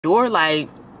door. Like,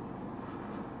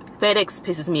 FedEx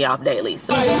pisses me off daily.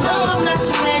 So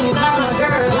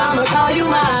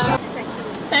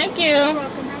thank you. You're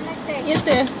welcome. Have a nice day. You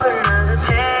too.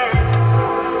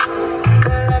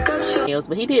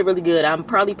 But he did really good. I'm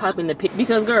probably popping the pic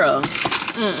because, girl,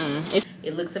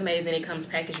 it looks amazing. It comes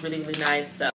packaged really, really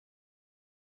nice. So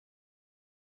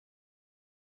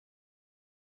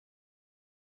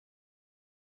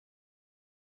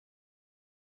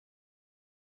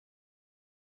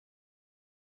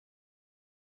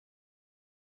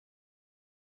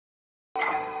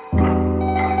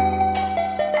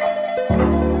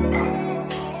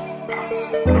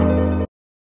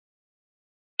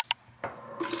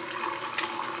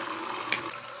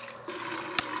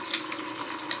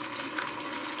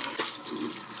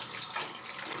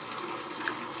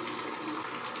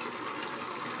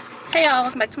hey y'all,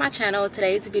 welcome back to my channel.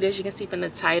 Today's video, as you can see from the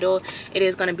title, it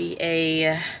is going to be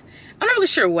I'm not really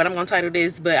sure what I'm going to title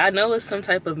this, but I know it's some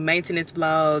type of maintenance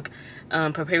vlog,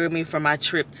 preparing me for my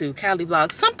trip to Cali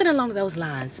vlog, something along those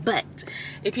lines. But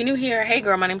if you're new here, hey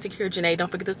girl, my name is Akeira Janee. Don't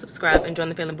forget to subscribe and join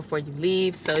the family before you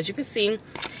leave. So as you can see,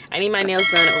 I need my nails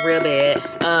done real bad.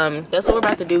 That's what we're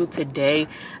about to do today.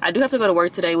 I do have to go to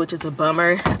work today, which is a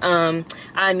bummer.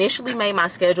 I initially made my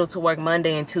schedule to work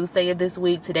Monday and Tuesday of this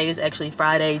week. Today is actually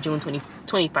Friday, June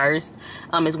 21st.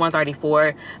 It's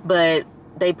 1:34, but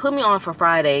they put me on for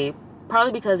Friday,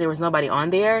 probably because there was nobody on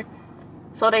there.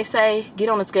 So they say, get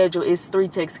on the schedule. It's 3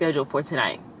 tech schedule for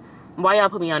tonight. Why y'all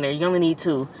put me on there? You only need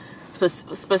 2,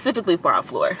 specifically for our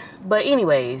floor. But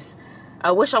anyways,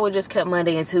 I wish I would just kept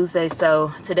Monday and Tuesday.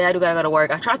 So today I do gotta go to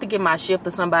work. I tried to give my shift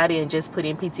to somebody and just put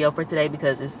in PTO for today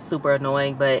because it's super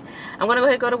annoying. But I'm gonna go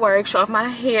ahead and go to work, show off my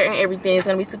hair and everything. It's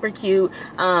gonna be super cute.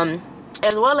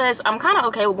 As well as I'm kind of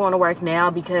okay with going to work now,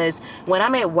 because when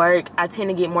I'm at work, I tend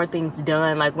to get more things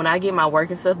done. Like when I get my work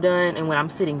and stuff done, and when I'm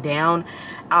sitting down,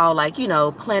 I'll, like, you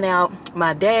know, plan out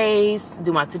my days,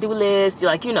 do my to-do list,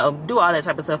 like, you know, do all that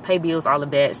type of stuff, pay bills, all of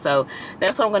that. So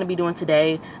that's what I'm going to be doing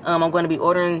today. I'm going to be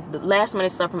ordering the last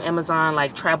minute stuff from Amazon,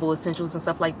 like travel essentials and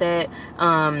stuff like that.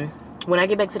 When I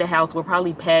get back to the house, we'll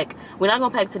probably pack. We're not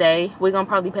going to pack today. We're going to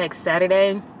probably pack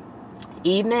Saturday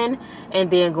evening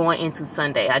and then going into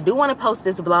Sunday. I do want to post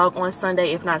this vlog on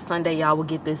Sunday. If not Sunday, y'all will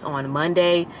get this on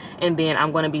Monday, and then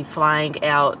I'm going to be flying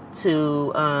out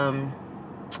to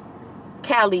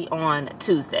Cali on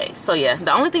Tuesday. So yeah,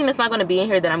 the only thing that's not going to be in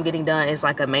here that I'm getting done is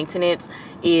like a maintenance.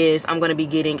 Is I'm going to be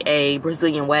getting a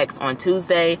Brazilian wax on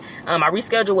Tuesday. I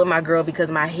rescheduled with my girl because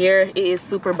my hair is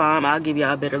super bomb. I'll give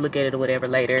y'all a better look at it or whatever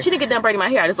later. She didn't get done braiding my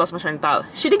hair. I just lost my train of thought.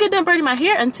 She didn't get done braiding my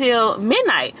hair until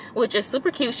midnight, which is super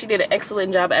cute. She did an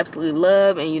excellent job. I absolutely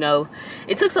love. And you know,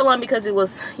 it took so long because it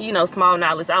was, you know, small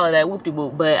knotless, all of that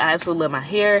whoop-de-whoop, but I absolutely love my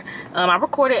hair. I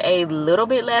recorded a little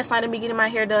bit last night of me getting my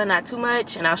hair done, not too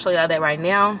much, and I'll show y'all that right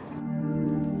now.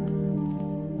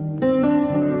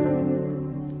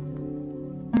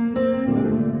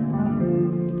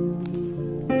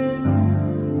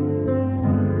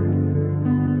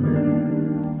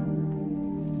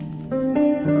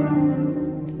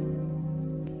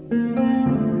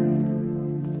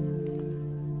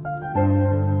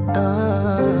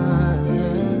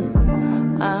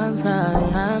 I'm sorry,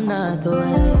 I'm not the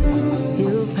way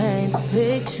you paint the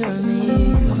picture of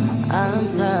me. I'm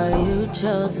sorry you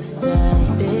chose to stay.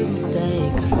 Big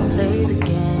mistake, I played the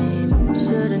game.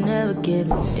 Should've never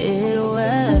given it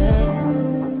away.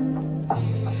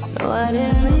 No, I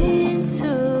didn't mean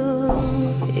to.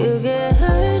 You get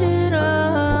hurt at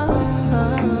all.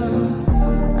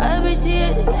 I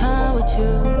appreciate the time with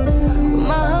you.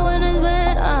 My heart is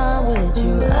when I'm with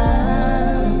you.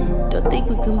 I don't think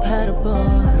we're compatible.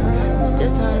 It's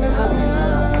just not impossible.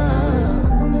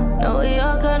 No, we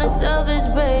all kinda selfish,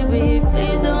 baby.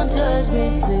 Please don't judge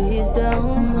me. Please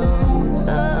don't.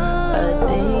 I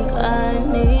think I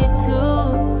need to.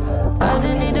 I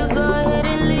just need to go ahead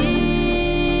and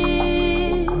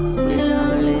leave. Be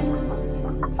lonely.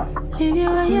 Leave you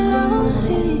where you're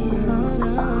lonely.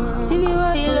 Leave you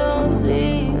where you're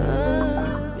lonely.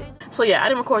 So yeah, I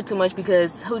didn't record too much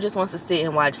because who just wants to sit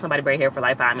and watch somebody braid hair for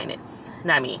like 5 minutes?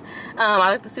 Not me. I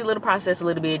like to see a little process a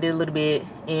little bit, did a little bit.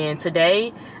 And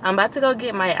today, I'm about to go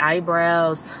get my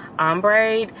eyebrows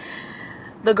ombre.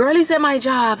 The girlies at my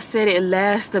job said it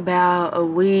lasts about a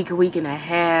week and a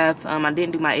half. I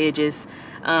didn't do my edges.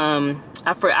 I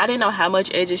didn't know how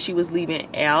much edges she was leaving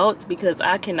out because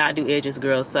I cannot do edges,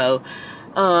 girl. So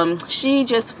she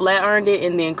just flat ironed it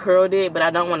and then curled it, but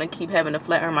I don't want to keep having to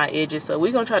flat iron my edges, so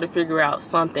we're gonna try to figure out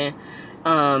something.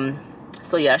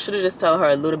 So yeah, I should have just told her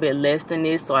a little bit less than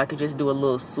this so I could just do a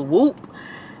little swoop,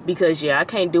 because yeah, I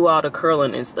can't do all the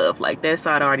curling and stuff. Like that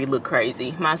side already looked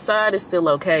crazy. My side is still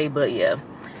okay, but yeah,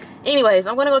 Anyways,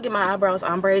 I'm gonna go get my eyebrows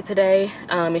ombre today.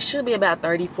 It should be about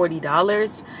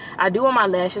 $30–40. I do want my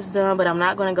lashes done, but I'm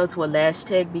not gonna go to a lash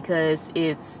tech because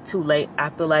it's too late,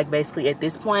 I feel like, basically at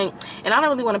this point. And I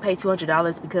don't really want to pay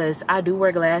 $200 because I do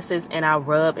wear glasses and I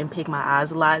rub and pick my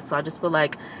eyes a lot, so I just feel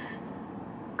like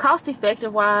cost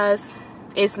effective wise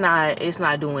it's not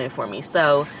doing it for me.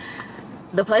 So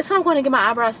the place I'm going to get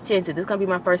my eyebrows tinted, this is gonna be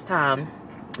my first time.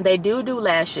 They do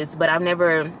lashes, but I've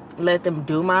never let them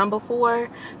do mine before.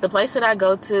 The place that I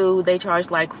go to, they charge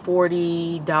like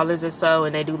 $40 or so,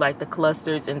 and they do like the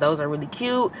clusters, and those are really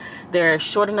cute. They're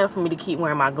short enough for me to keep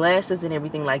wearing my glasses and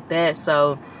everything like that.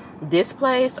 So this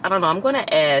place, I don't know, I'm gonna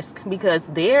ask because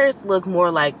theirs look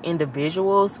more like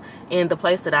individuals, and the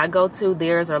place that I go to,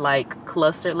 theirs are like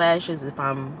clustered lashes, if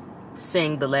I'm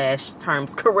saying the lash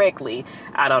terms correctly.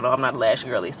 I don't know, I'm not a lash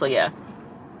girly, so yeah.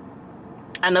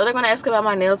 I know they're going to ask about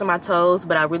my nails and my toes,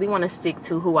 but I really want to stick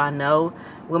to who I know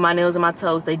with my nails and my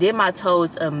toes. They did my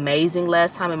toes amazing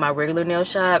last time in my regular nail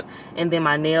shop. And then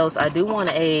my nails, I do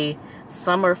want a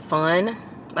summer fun,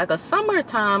 like a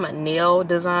summertime nail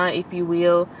design, if you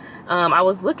will. I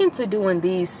was looking to doing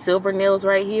these silver nails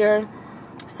right here.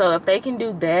 So if they can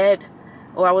do that,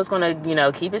 or I was going to, you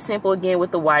know, keep it simple again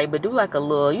with the white, but do like a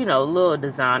little, you know, little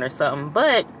design or something.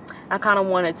 But I kind of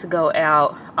wanted to go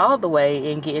out all the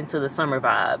way and get into the summer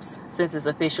vibes since it's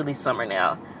officially summer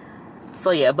now.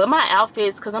 So yeah, but my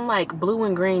outfits, because I'm like blue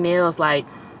and green nails, like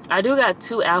I do got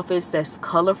 2 outfits that's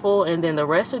colorful, and then the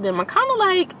rest of them are kind of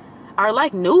like, are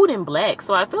like nude and black.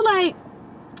 So I feel like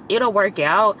it'll work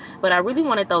out, but I really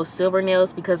wanted those silver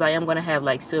nails because I am going to have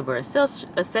like silver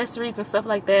accessories and stuff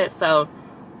like that. So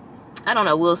I don't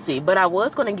know, we'll see. But I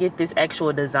was going to get this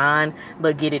actual design,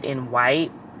 but get it in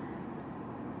white.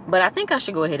 But I think I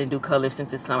should go ahead and do color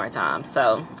since it's summertime.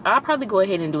 So I'll probably go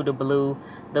ahead and do the blue.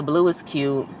 The blue is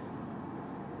cute.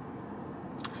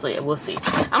 So yeah, we'll see.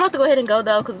 I'm gonna have to go ahead and go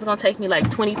though, because it's gonna take me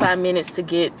like 25 minutes to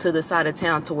get to the side of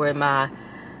town to where my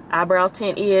eyebrow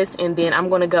tint is. And then I'm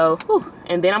gonna go,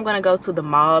 to the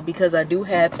mall because I do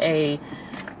have a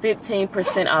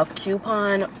 15% off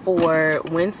coupon for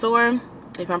Windsor.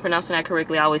 If I'm pronouncing that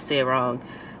correctly, I always say it wrong.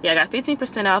 Yeah, I got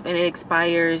 15% off and it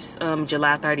expires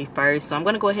July 31st. So I'm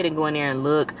going to go ahead and go in there and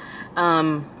look.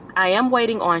 I am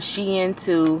waiting on Shein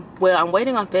to, well, I'm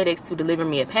waiting on FedEx to deliver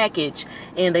me a package.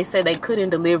 And they said they couldn't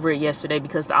deliver it yesterday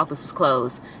because the office was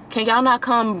closed. Can y'all not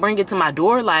come bring it to my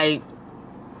door? Like,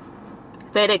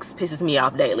 FedEx pisses me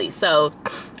off daily. So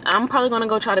I'm probably going to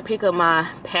go try to pick up my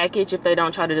package if they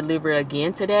don't try to deliver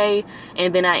again today.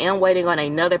 And then I am waiting on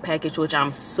another package, which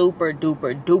I'm super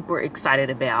duper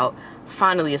excited about.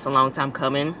 Finally, it's a long time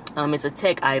coming. It's a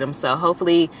tech item, so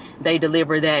hopefully they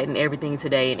deliver that and everything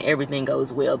today and everything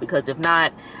goes well, because if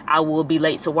not, I will be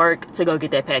late to work to go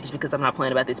get that package because I'm not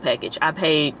playing about this package. I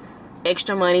paid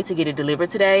extra money to get it delivered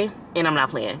today and I'm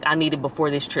not playing. I need it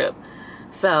before this trip.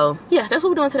 So yeah, that's what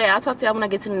we're doing today. I'll talk to y'all when I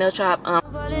get to the nail shop.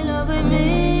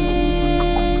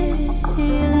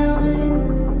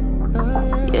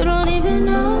 You don't even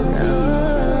know me.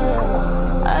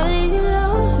 I leave you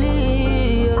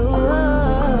lonely.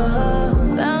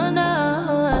 Found out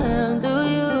who I am through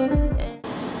you.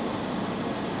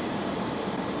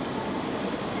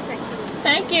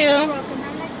 Thank you. You're welcome.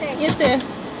 Have a nice day. You too.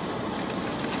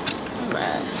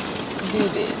 Alright, let's do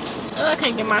this. Oh, I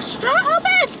can't get my straw open.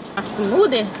 A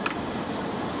smoothie.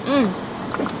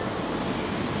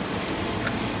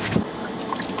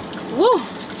 Woo.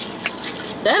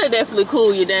 That'll definitely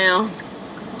cool you down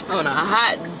on a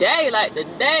hot day like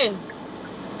today.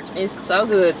 It's so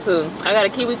good too. I got a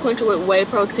kiwi quencher with whey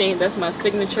protein. That's my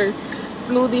signature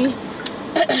smoothie.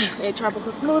 A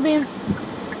tropical smoothie.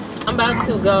 I'm about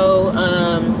to go,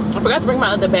 I forgot to bring my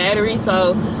other battery,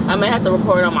 so I may have to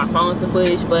record on my phone some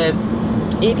footage, but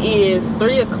it is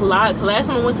 3 o'clock. Last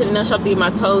time I went to the nail shop to get my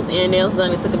toes and nails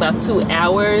done, it took about 2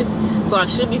 hours. So I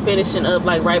should be finishing up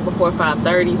like right before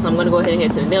 5:30. So I'm gonna go ahead and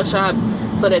head to the nail shop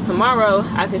so that tomorrow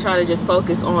I can try to just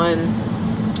focus on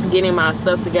getting my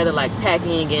stuff together, like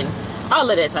packing and all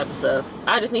of that type of stuff.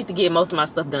 I just need to get most of my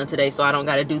stuff done today so I don't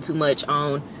gotta do too much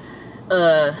on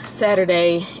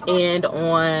Saturday and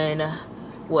on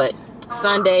what,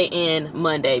 Sunday and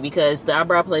Monday, because the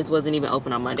eyebrow place wasn't even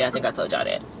open on Monday. I think I told y'all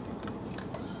that.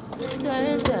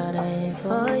 Turns out I ain't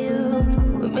for you.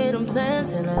 We made them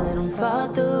plans and I let them fall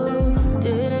through.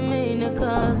 Didn't mean to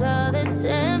cause all this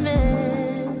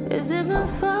damage. Is it my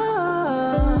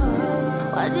fault?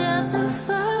 Why'd you have so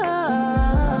far?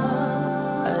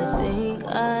 I think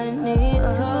I need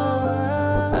to.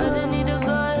 I just need to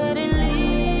go ahead and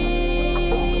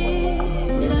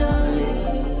leave me lonely.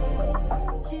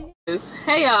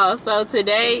 Hey y'all, so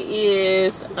today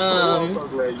is I'm so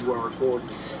glad you weren't recording.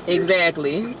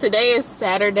 Exactly. Today is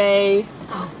Saturday.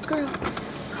 Oh, girl.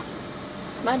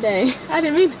 My day. I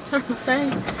didn't mean to turn the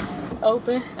thing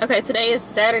open. Okay, today is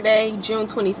Saturday, June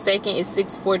 22nd. It's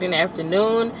 6:40 in the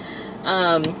afternoon.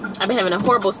 I've been having a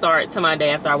horrible start to my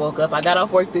day after I woke up. I got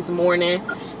off work this morning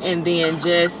and then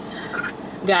just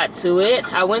got to it.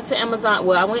 I went to Amazon.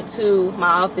 Well, I went to my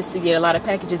office to get a lot of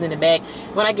packages in the back.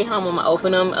 When I get home, I'm gonna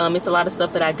open them. It's a lot of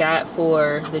stuff that I got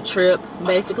for the trip,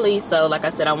 basically. So like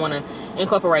I said, I want to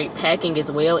incorporate packing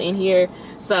as well in here.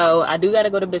 So I do got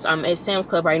to go to business. I'm at Sam's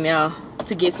Club right now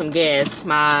to get some gas.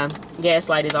 My gas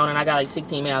light is on and I got like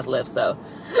 16 miles left. So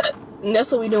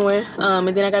that's what we doing. And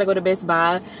then I gotta go to Best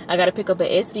Buy. I gotta pick up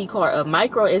a SD card, a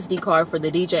micro SD card for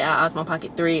the DJI Osmo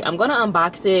Pocket 3. I'm gonna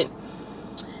unbox it.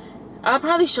 I'll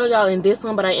probably show y'all in this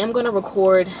one, but I am going to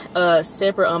record a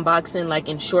separate unboxing, like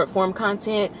in short form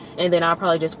content, and then I'll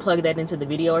probably just plug that into the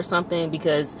video or something,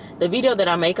 because the video that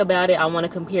I make about it, I want to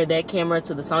compare that camera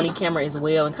to the Sony camera as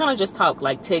well, and kind of just talk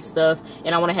like tech stuff,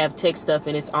 and I want to have tech stuff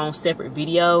in its own separate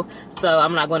video, so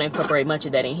I'm not going to incorporate much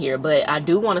of that in here, but I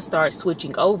do want to start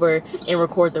switching over and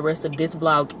record the rest of this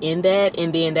vlog in that,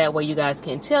 and then that way you guys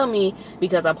can tell me,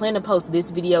 because I plan to post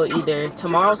this video either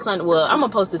tomorrow, Sunday, well, I'm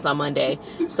going to post this on Monday,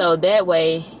 so that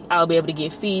way I'll be able to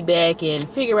get feedback and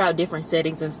figure out different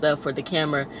settings and stuff for the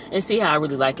camera and see how I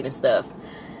really like it and stuff.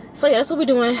 So yeah, that's what we're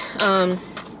doing. Let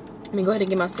me go ahead and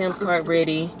get my Sam's card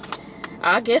ready.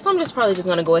 I guess I'm just probably just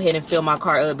gonna go ahead and fill my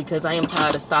car up because I am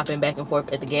tired of stopping back and forth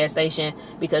at the gas station,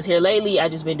 because here lately I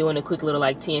just been doing a quick little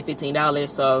like $10-15,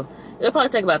 so it'll probably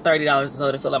take about $30 or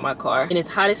so to fill up my car. And it's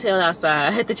hot as hell outside.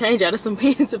 I had to change out of some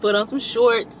pants and put on some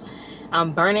shorts.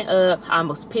 I'm burning up. I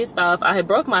was pissed off. I had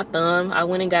broke my thumb. I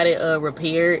went and got it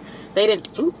repaired. They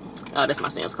didn't, ooh, oh, that's my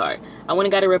Sam's card. I went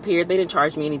and got it repaired. They didn't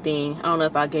charge me anything. I don't know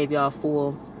if I gave y'all a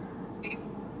full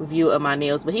review of my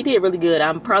nails, but he did really good.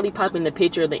 I'm probably popping the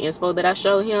picture of the inspo that I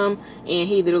showed him, and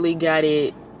he literally got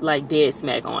it like dead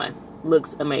smack on.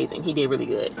 Looks amazing. He did really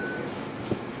good.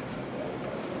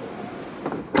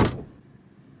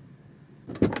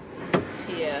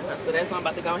 So that's why I'm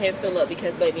about to go ahead and fill up,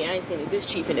 because baby, I ain't seen it this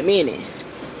cheap in a minute.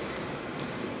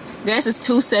 Gas is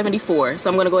 $2.74, so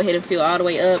I'm gonna go ahead and fill all the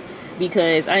way up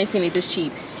because I ain't seen it this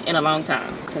cheap in a long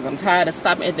time. Because I'm tired of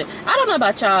stopping at the, I don't know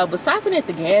about y'all, but stopping at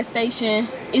the gas station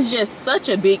is just such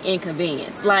a big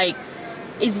inconvenience. Like,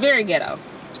 it's very ghetto.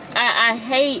 I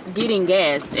hate getting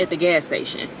gas at the gas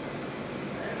station.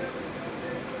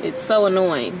 It's so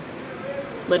annoying.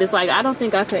 But it's like, I don't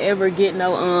think I could ever get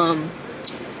no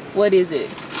what is it,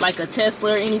 like a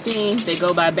Tesla or anything that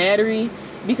go by battery,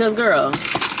 because girl,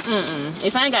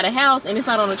 if I ain't got a house and it's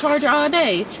not on a charger all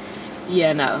day,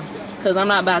 yeah, no, because I'm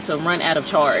not about to run out of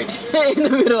charge in the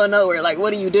middle of nowhere. Like,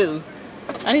 what do?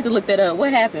 I need to look that up.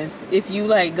 What happens if you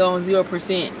like go on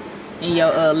 0% in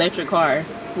your electric car?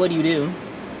 What do you do?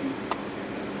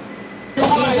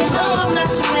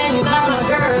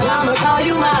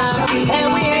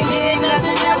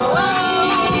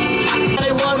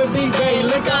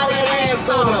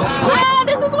 Ah,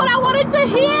 this is what I wanted to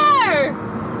hear.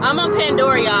 I'm on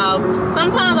Pandora, y'all.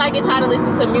 Sometimes I get tired of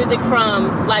listening to music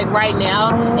from like right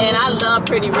now, and I love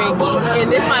Pretty Ricky. And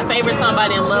this is my favorite song by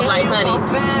them, Love Like Honey.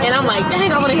 And I'm like,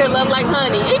 dang, I want to hear Love Like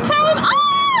Honey. It came on.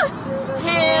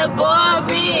 Hey,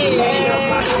 Barbie.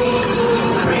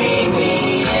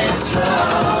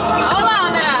 Hold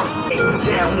on now.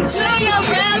 To your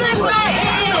belly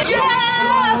button. Yeah.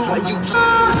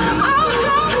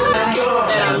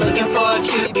 I'm looking for a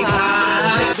cutie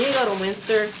pie. I did go to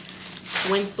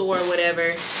Windsor,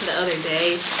 whatever, the other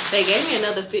day. They gave me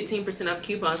another 15% off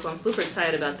coupon, so I'm super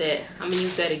excited about that. I'm gonna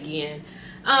use that again.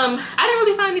 I didn't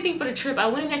really find anything for the trip. I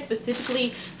went in there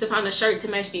specifically to find a shirt to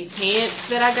match these pants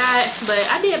that I got, but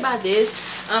I did buy this.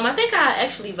 I think I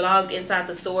actually vlogged inside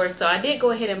the store, so I did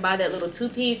go ahead and buy that little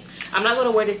two-piece. I'm not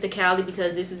gonna wear this to Cali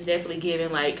because this is definitely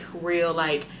giving like real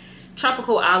like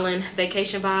tropical island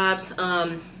vacation vibes.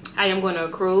 I am going to a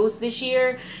cruise this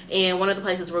year, and one of the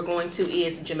places we're going to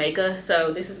is Jamaica,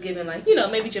 so this is giving like, you know,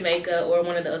 maybe Jamaica or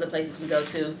one of the other places we go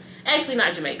to. Actually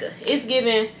not Jamaica. It's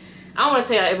giving, I don't want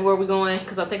to tell y'all everywhere we're going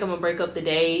because I think I'm gonna break up the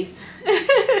days.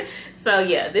 So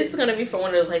yeah, this is gonna be for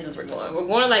one of the places we're going. We're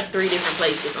going like 3 different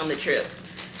places on the trip,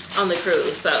 on the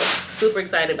cruise, so super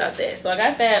excited about that. So I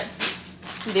got that.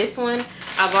 This one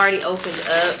I've already opened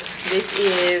up. This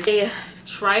is a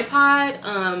tripod.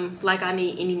 Like I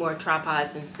need any more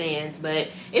tripods and stands, but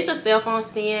it's a cell phone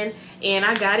stand, and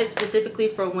I got it specifically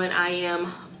for when I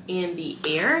am in the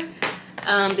air.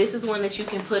 This is one that you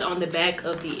can put on the back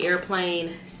of the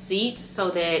airplane seat, so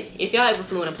that if y'all ever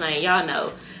flew in a plane, y'all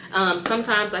know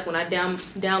Sometimes like when I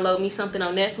download me something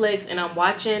on Netflix and I'm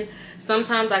watching,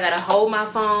 sometimes I gotta hold my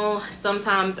phone,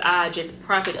 sometimes I just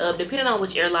prop it up, depending on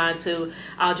which airline too.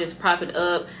 I'll just prop it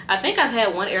up. I think I've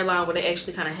had one airline where they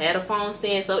actually kind of had a phone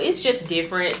stand, so it's just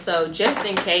different. So just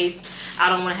in case, I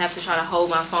don't want to have to try to hold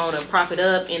my phone and prop it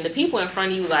up. And the people in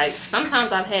front of you, like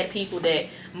sometimes I've had people that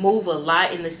move a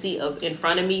lot in the seat in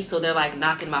front of me, so they're like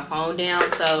knocking my phone down.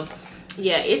 So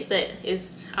yeah, it's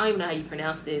I don't even know how you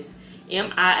pronounce this,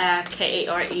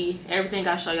 M-I-I-K-A-R-E. Everything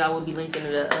I show y'all will be linked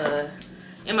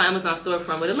in my Amazon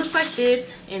storefront. But it looks like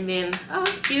this, and then oh,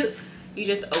 it's cute. You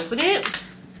just open it.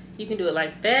 You can do it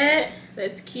like that.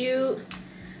 That's cute.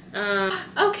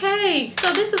 Okay,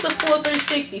 so this is a full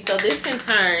 360, so this can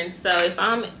turn. So if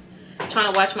I'm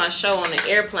trying to watch my show on the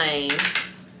airplane,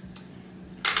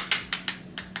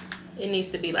 it needs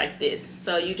to be like this.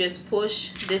 So you just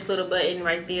push this little button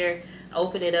right there,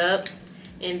 open it up,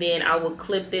 and then I will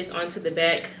clip this onto the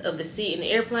back of the seat in the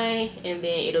airplane, and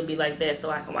then it'll be like that so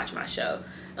I can watch my show.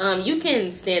 You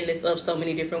can stand this up so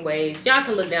many different ways. Y'all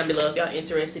can look down below if y'all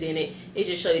interested in it. It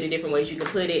just show you the different ways you can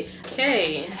put it.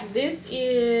 Okay, this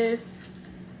is,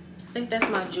 I think that's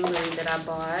my jewelry that I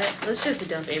bought. Let's just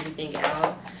dump everything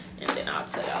out, and then I'll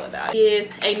tell y'all about it.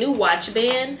 Is a new watch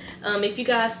band. If you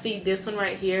guys see this one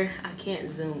right here, I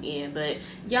can't zoom in, but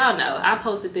y'all know I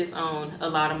posted this on a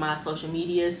lot of my social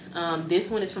medias. This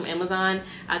one is from Amazon.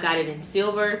 I got it in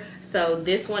silver. So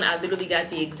this one, I literally got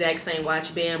the exact same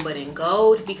watch band but in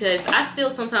gold, because I still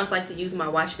sometimes like to use my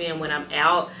watch band when I'm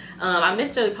out. I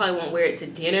necessarily probably won't wear it to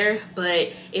dinner,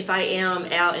 but if I am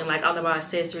out and like all of my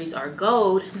accessories are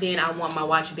gold, then I want my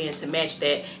watch band to match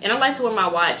that. And I like to wear my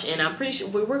watch, and I'm pretty sure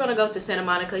we're gonna go to Santa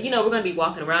Monica. You know, we're gonna be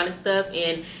walking around and stuff,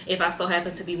 and if I so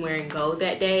happen to be wearing gold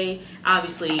that day,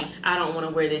 obviously I don't want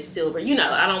to wear this silver. You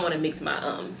know, I don't want to mix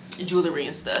my jewelry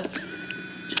and stuff.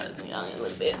 Try to zoom y'all in a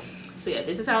little bit. So yeah,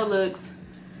 this is how it looks.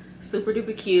 Super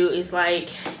duper cute. It's like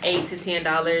 $8 to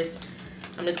 $10.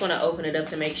 I'm just gonna open it up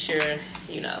to make sure,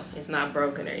 you know, it's not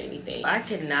broken or anything. I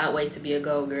cannot wait to be a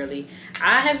gold girly.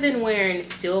 I have been wearing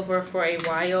silver for a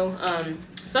while.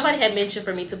 Somebody had mentioned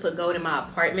for me to put gold in my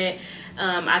apartment.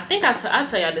 I think I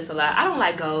tell y'all this a lot. I don't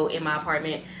like gold in my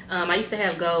apartment. I used to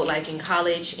have gold like in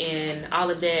college and all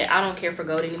of that. I don't care for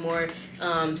gold anymore.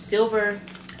 Silver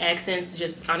accents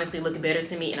just honestly look better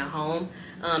to me in a home.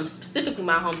 Specifically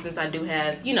my home, since I do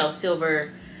have, you know,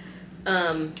 silver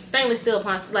stainless steel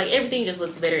appliances. Like everything just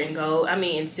looks better in gold, I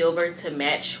mean in silver, to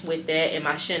match with that. And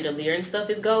my chandelier and stuff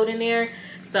is gold in there,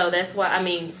 so that's why, I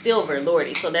mean silver,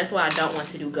 lordy, so that's why I don't want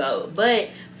to do gold. But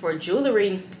for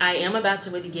jewelry, I am about to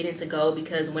really get into gold,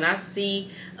 because when I see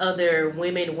other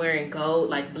women wearing gold,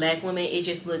 like black women, it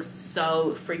just looks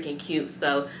so freaking cute.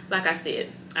 So like I said,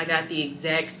 I got the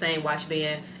exact same watch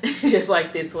band just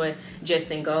like this one, just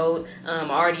in gold. I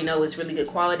already know it's really good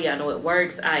quality. I know it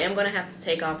works. I am gonna have to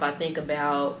take off, I think,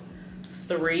 about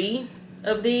 3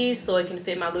 of these so it can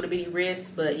fit my little bitty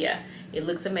wrist. But yeah, it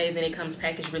looks amazing. It comes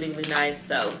packaged really, really nice.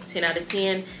 So 10 out of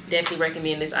 10, definitely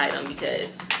recommend this item,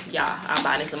 because y'all, I'm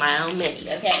buying this with my own money,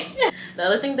 okay? The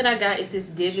other thing that I got is this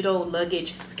digital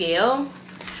luggage scale.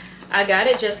 I got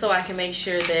it just so I can make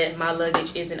sure that my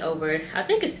luggage isn't over, I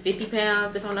think it's 50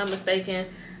 pounds if I'm not mistaken.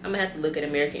 I'm gonna have to look at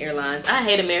American Airlines. I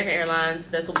hate American Airlines.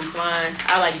 That's what we flying.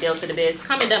 I like Delta the best.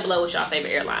 Comment down below what's y'all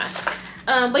favorite airline.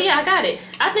 But yeah, I got it.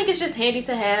 I think it's just handy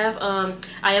to have.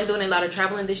 I am doing a lot of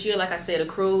traveling this year. Like I said, a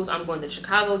cruise. I'm going to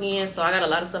Chicago again, so I got a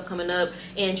lot of stuff coming up.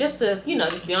 And just to, you know,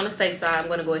 just be on the safe side, I'm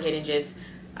gonna go ahead and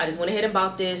I just went ahead and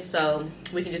bought this so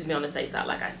we can just be on the safe side,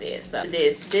 like I said. So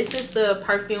this is the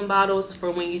perfume bottles for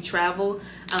when you travel,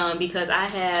 because I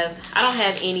don't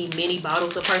have any mini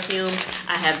bottles of perfume.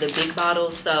 I have the big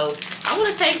bottles. So I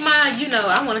want to take my, you know,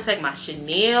 I want to take my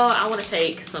Chanel. I want to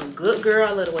take some Good Girl.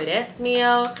 I love the way that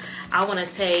smell. I want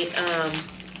to take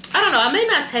I don't know, I may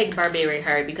not take Burberry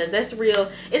Her, because that's real,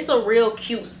 it's a real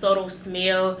cute subtle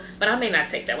smell, but I may not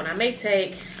take that one. I may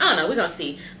take, I don't know, we're gonna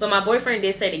see. But my boyfriend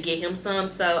did say to get him some,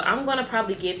 so I'm gonna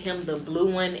probably give him the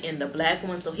blue one and the black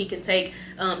one so he can take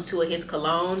 2 of his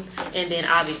colognes. And then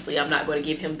obviously I'm not going to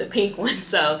give him the pink one,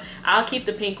 so I'll keep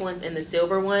the pink ones and the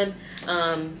silver one.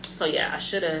 So yeah, I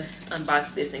should have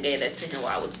unboxed this and gave that to him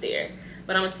while I was there,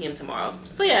 but I'm gonna see him tomorrow.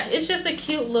 So yeah, it's just a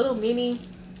cute little mini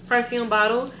perfume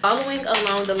bottle. Following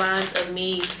along the lines of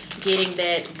me getting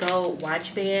that gold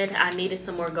watch band, I needed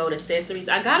some more gold accessories.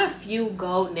 I got a few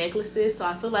gold necklaces, so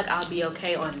I feel like I'll be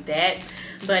okay on that.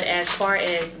 But as far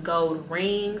as gold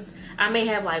rings, I may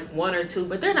have like 1 or 2,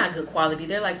 but they're not good quality.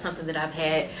 They're like something that I've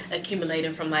had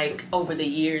accumulating from like over the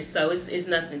years, so it's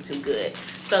nothing too good.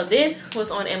 So this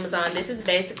was on Amazon. This is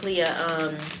basically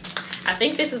a I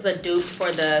think this is a dupe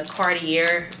for the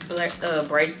Cartier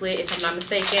bracelet, if I'm not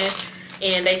mistaken.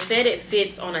 And they said it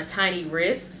fits on a tiny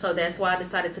wrist, so that's why I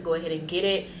decided to go ahead and get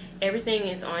it. Everything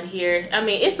is on here. I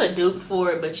mean, it's a dupe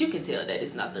for it, but you can tell that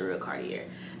it's not the real Cartier.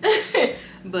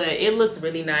 But it looks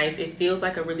really nice. It feels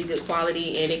like a really good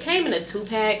quality, and it came in a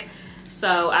 2-pack.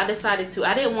 So I decided to,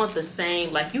 I didn't want the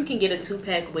same, like you can get a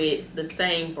 2-pack with the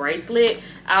same bracelet.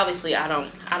 Obviously I don't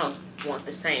want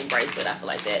the same bracelet. I feel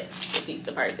like that defeats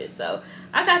the purpose. So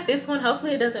I got this one.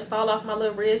 Hopefully it doesn't fall off my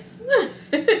little wrist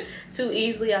too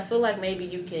easily. I feel like maybe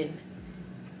you can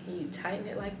you tighten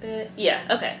it like that? Yeah,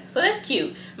 okay, so that's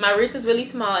cute. My wrist is really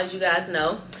small, as you guys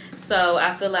know. So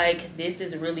I feel like this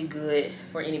is really good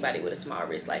for anybody with a small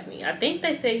wrist like me. I think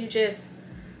they say you just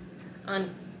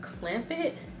unclamp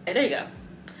it. Okay, there you go.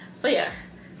 So yeah,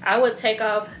 I would take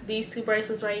off these 2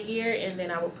 bracelets right here, and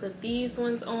then I would put these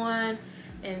ones on,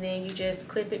 and then you just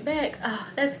clip it back. Oh,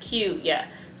 that's cute. Yeah,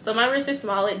 so my wrist is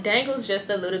small. It dangles just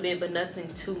a little bit, but nothing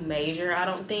too major, I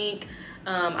don't think.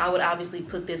 I would obviously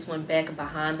put this one back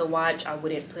behind the watch. I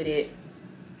wouldn't put it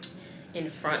in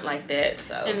front like that.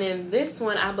 So, and then this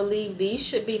one, I believe these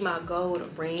should be my gold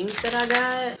rings that I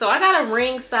got. So I got a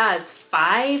ring size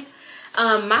 5.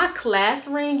 My class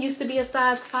ring used to be a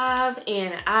size 5,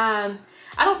 and I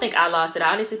don't think I lost it.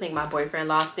 I honestly think my boyfriend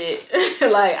lost it.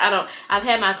 Like, I've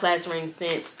had my class ring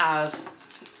since I've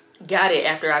got it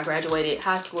after I graduated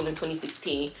high school in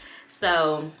 2016.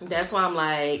 So that's why I'm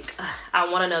like, I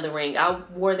want another ring. I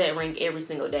wore that ring every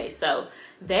single day. So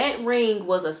that ring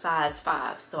was a size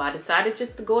 5. So I decided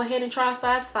just to go ahead and try a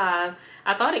size 5.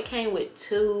 I thought it came with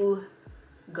 2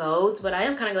 golds, but I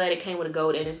am kind of glad it came with a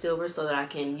gold and a silver so that I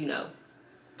can, you know,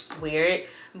 wear it.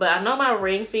 But I know my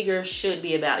ring figure should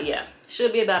be about, yeah,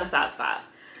 should be about a size 5.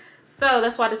 So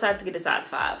that's why I decided to get a size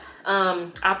 5.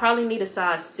 I probably need a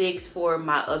size 6 for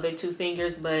my other 2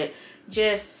 fingers, but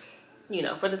just, you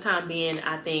know, for the time being,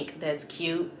 I think that's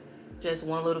cute. Just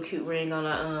one little cute ring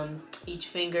on each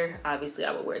finger. Obviously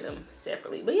I would wear them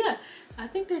separately, but yeah, I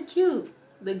think they're cute.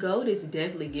 The gold is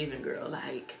definitely giving, girl.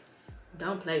 Like,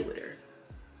 don't play with her.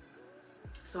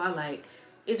 So I like,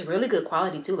 it's really good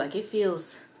quality too. Like, it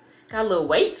feels, got a little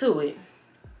weight to it.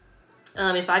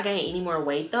 If I gain any more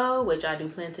weight though, which I do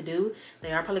plan to do,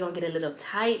 they are probably gonna get a little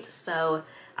tight. So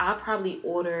I'll probably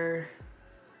order,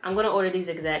 I'm gonna order these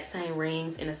exact same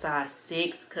rings in a size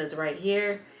 6, because right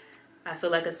here, I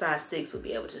feel like a size 6 would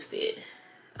be able to fit.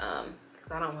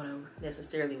 Because I don't want to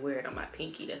necessarily wear it on my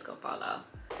pinky. That's gonna fall off.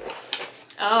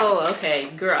 Oh, okay,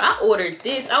 girl, I ordered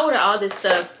this. I ordered all this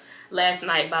stuff last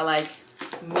night by like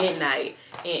midnight,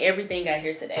 and everything got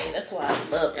here today. That's why I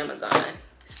love Amazon.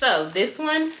 So this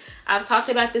one, I've talked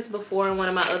about this before in one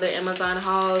of my other Amazon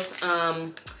hauls.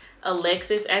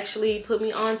 Alexis actually put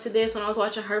me on to this when I was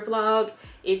watching her vlog.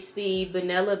 It's the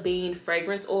vanilla bean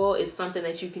fragrance oil. It's something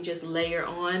that you can just layer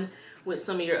on with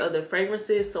some of your other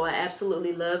fragrances. So I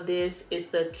absolutely love this. It's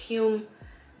the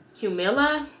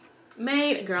Cumilla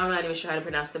made. Girl, I'm not even sure how to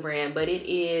pronounce the brand, but it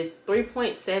is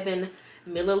 3.7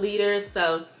 milliliters.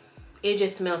 So it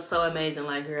just smells so amazing.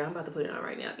 Like, girl, I'm about to put it on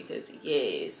right now because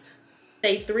yes.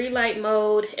 A 3 light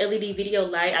mode LED video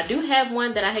light. I do have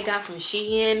one that I had got from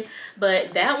Shein,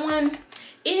 but that one,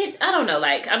 I don't know,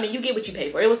 like, I mean, you get what you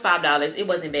pay for. It was $5. It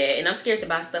wasn't bad, and I'm scared to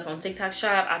buy stuff on TikTok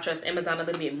shop. I trust Amazon a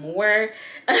little bit more.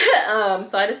 So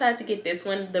I decided to get this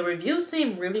one. The reviews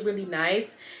seem really, really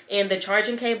nice, and the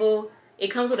charging cable, it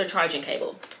comes with a charging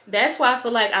cable. That's why I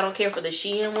feel like I don't care for the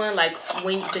Shein one. Like,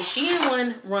 when the Shein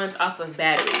one runs off of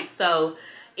batteries, so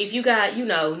if you got, you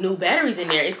know, new batteries in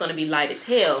there, it's going to be light as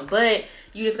hell, but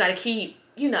you just got to keep,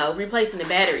 you know, replacing the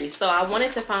batteries. So I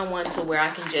wanted to find one to where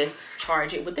I can just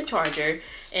charge it with the charger,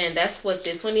 and that's what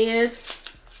this one is.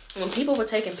 When people were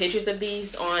taking pictures of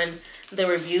these on the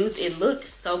reviews, it looked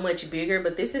so much bigger,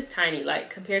 but this is tiny. Like,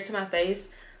 compared to my face,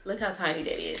 look how tiny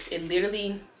that is. It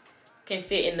literally can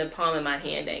fit in the palm of my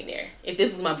hand dang there. If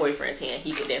this was my boyfriend's hand,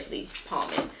 he could definitely palm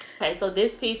it. Okay, so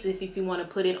this piece, if you want to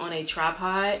put it on a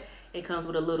tripod, it comes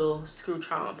with a little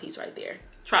Screwtron piece right there.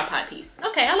 Tripod piece.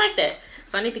 Okay, I like that.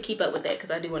 So I need to keep up with that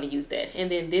because I do want to use that.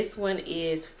 And then this one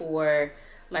is for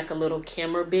like a little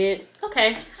camera bit. Okay,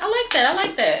 I like that. I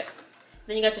like that.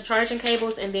 Then you got your charging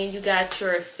cables, and then you got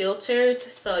your filters.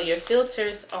 So your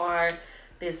filters are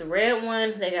this red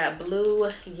one. They got blue,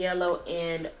 yellow,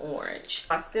 and orange.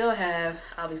 I still have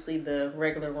obviously the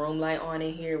regular room light on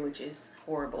in here, which is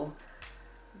horrible.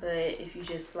 But if you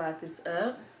just slide this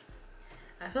up,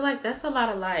 I feel like that's a lot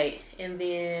of light. And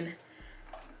then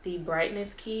the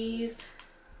brightness keys,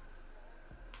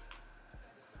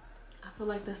 I feel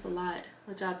like that's a lot.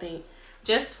 What y'all think?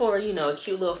 Just for, you know, a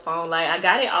cute little phone light. I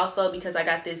got it also because I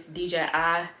got this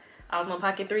DJI Osmo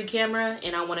Pocket 3 camera,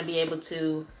 and I want to be able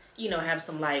to, you know, have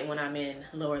some light when I'm in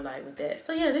lower light with that.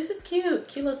 So yeah, this is cute.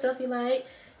 Cute little selfie light.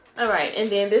 All right, and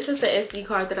then this is the SD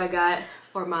card that I got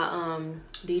for my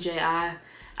DJI.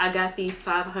 I got the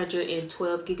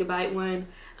 512 gigabyte one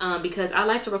because I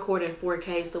like to record in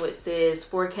 4K, so it says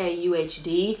 4K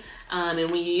UHD. And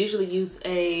when you usually use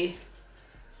the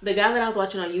guy that I was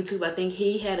watching on YouTube, I think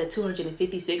he had a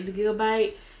 256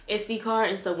 gigabyte SD card,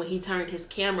 and so when he turned this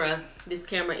camera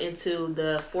into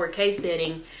the 4K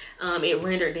setting, it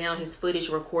rendered down his footage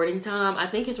recording time. I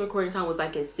think his recording time was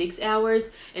like at 6 hours,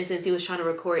 and since he was trying to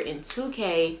record in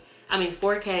 4K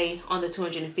on the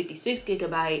 256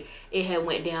 gigabyte, it had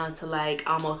went down to like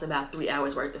almost about 3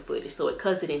 hours worth of footage. So it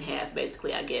cuts it in half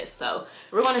basically, I guess. So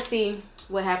we're gonna see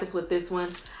what happens with this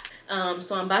one.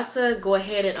 So I'm about to go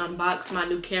ahead and unbox my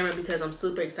new camera because I'm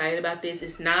super excited about this.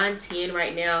 It's 9:10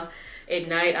 right now at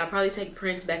night. I'll probably take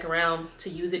prints back around to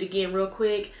use it again real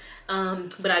quick.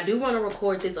 But I do want to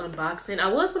record this unboxing. I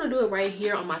was going to do it right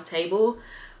here on my table,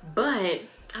 but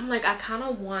I'm like, I kind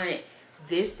of want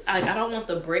this. I don't want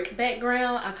the brick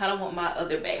background. I kind of want my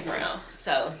other background.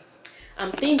 So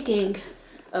I'm thinking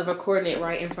of recording it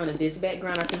right in front of this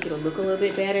background. I think it'll look a little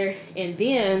bit better. And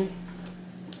then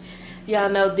y'all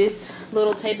know this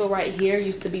little table right here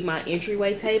used to be my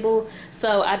entryway table,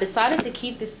 so I decided to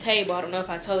keep this table. I don't know if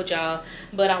I told y'all,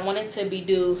 but I wanted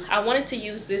to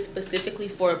use this specifically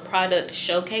for product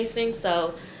showcasing.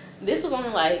 So this was only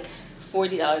like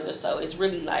 $40 or so. It's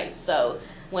really light, so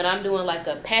when I'm doing like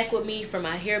a pack with me for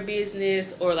my hair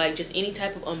business or like just any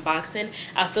type of unboxing,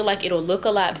 I feel like it'll look a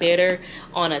lot better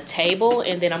on a table.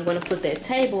 And then I'm gonna put that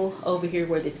table over here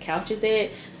where this couch is at,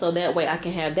 so that way I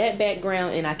can have that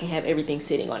background and I can have everything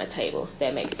sitting on a table.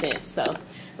 That makes sense. So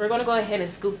we're gonna go ahead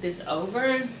and scoop this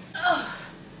over. Oh.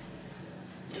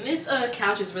 And this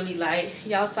couch is really light.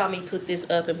 Y'all saw me put this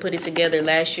up and put it together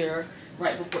last year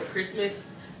right before Christmas.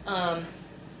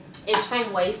 It's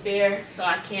from Wayfair, so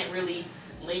I can't really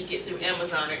link it through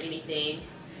Amazon or anything.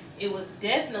 It was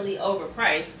definitely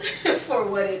overpriced for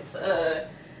what it's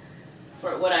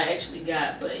for what I actually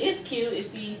got, but it's cute. It's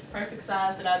the perfect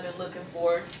size that I've been looking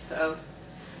for, so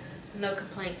no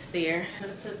complaints there. I'm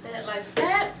gonna put that like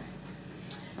that.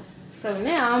 So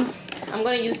now I'm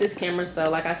gonna use this camera. So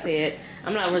like I said,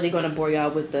 I'm not really gonna bore y'all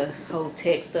with the whole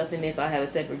tech stuff in this. I'll have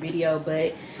a separate video,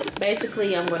 but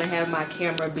basically I'm gonna have my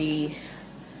camera be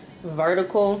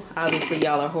vertical. Obviously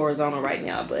y'all are horizontal right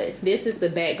now, but this is the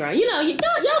background.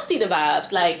 Y'all see the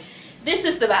vibes. Like, this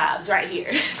is the vibes right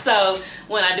here. So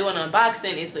when I do an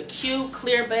unboxing, it's a cute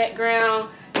clear background.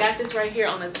 Got this right here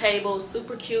on the table,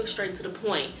 super cute, straight to the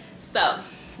point. So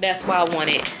that's why I want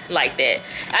it like that.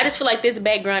 I just feel like this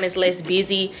background is less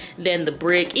busy than the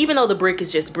brick, even though the brick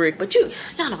is just brick, but y'all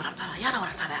know what I'm talking about. Y'all know what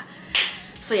I'm talking about.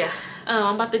 So yeah,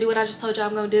 I'm about to do what I just told y'all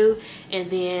I'm gonna do, and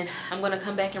then I'm gonna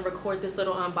come back and record this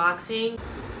little unboxing.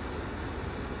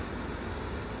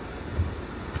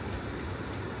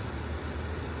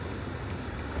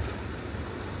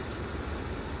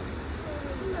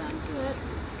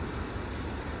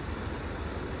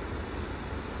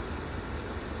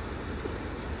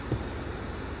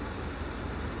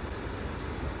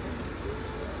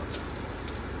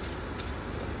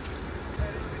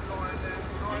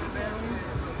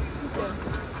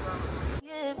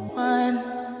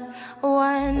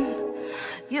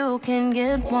 You can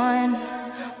get one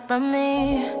from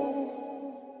me,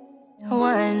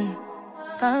 one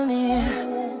from me.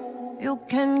 You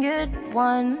can get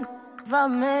one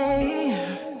from me.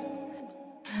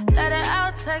 Let it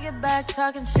out, take it back,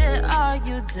 talking shit all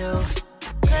you do.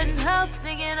 Couldn't help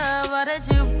thinking of all that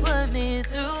you put me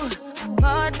through.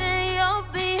 More than your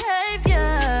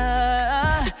behavior.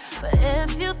 But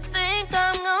if you think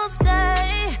I'm gonna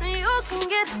stay, then you can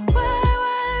get way.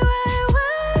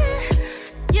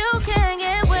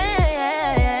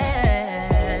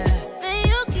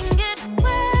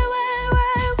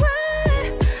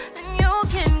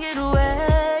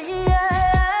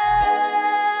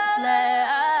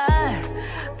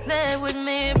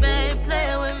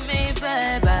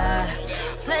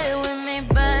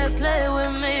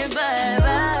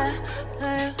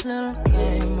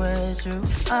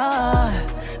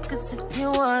 Cause if you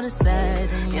wanna say,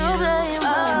 then you blame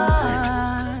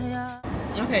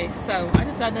Okay, so I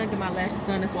just got done getting my lashes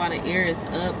done. That's why the air is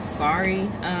up. Sorry.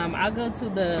 I'll go to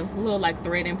the little like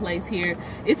threading place here.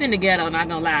 It's in the ghetto, not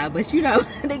gonna lie, but you know,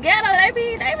 the ghetto, they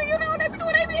be doing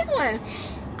their big one.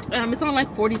 It's on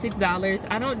like $46.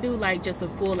 I don't do like just a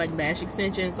full like lash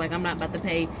extensions. Like, I'm not about to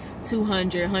pay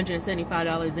 $200,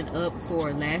 $175 and up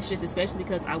for lashes, especially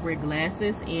because I wear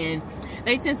glasses and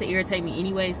they tend to irritate me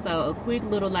anyway. So a quick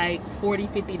little like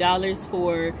 $40-50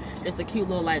 for just a cute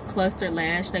little like cluster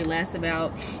lash. They last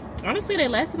about, honestly, they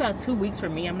last about 2 weeks for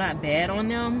me. I'm not bad on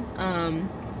them.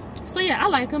 So yeah, I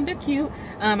like them. They're cute.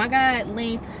 I got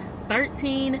length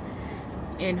 13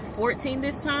 and 14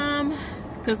 this time,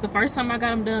 because the first time I got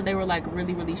them done, they were like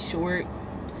really short.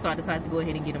 So I decided to go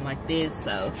ahead and get them like this.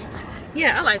 So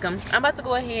yeah, I like them. I'm about to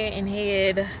go ahead and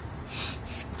head.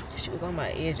 She was on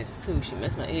my edges too. She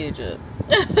messed my edge up.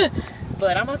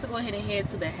 But I'm about to go ahead and head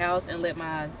to the house and let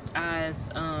my eyes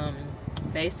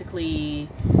basically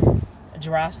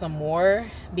dry some more,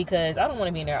 because I don't want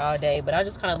to be in there all day. But I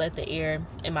just kind of let the air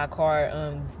in my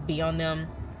car be on them.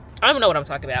 I don't even know what I'm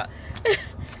talking about.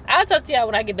 I'll talk to y'all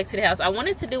when I get back to the house. I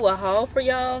wanted to do a haul for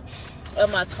y'all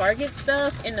of my Target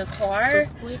stuff in the car. A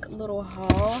quick little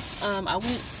haul. I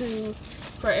went to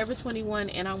Forever 21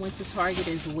 and I went to Target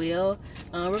as well.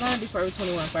 We're gonna do Forever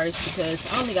 21 first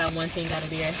because I only got one thing out of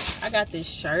there. I got this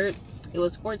shirt. It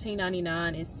was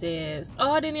 $14.99. It says,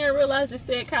 oh, I didn't even realize it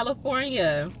said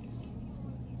California.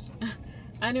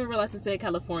 I didn't even realize it said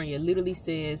California. It literally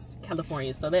says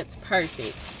California, so that's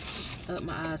perfect.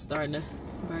 My eyes starting to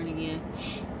burn again.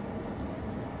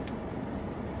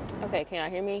 Okay, can y'all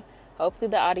hear me? Hopefully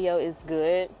the audio is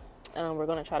good. We're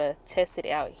gonna try to test it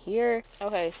out here.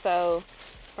 Okay, so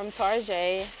from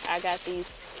Target, I got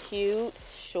these cute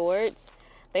shorts.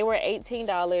 They were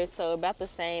 $18, so about the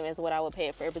same as what I would pay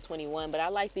at Forever 21. But I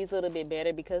like these a little bit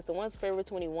better because the ones Forever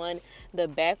 21, the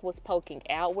back was poking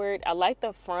outward. I like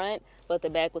the front, but the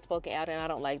back was poking out, and I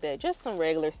don't like that. Just some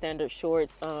regular standard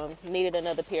shorts. Needed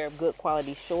another pair of good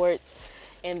quality shorts.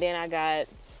 And then I got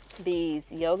these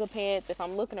yoga pants. If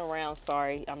I'm looking around,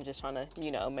 sorry, I'm just trying to,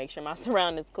 you know, make sure my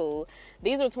surroundings cool.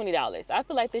 These are $20. I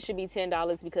feel like this should be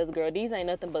 $10 because, girl, these ain't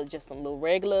nothing but just some little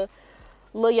regular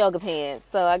little yoga pants.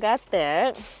 So I got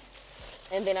that.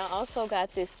 And then I also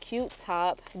got this cute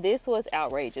top. This was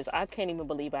outrageous. I can't even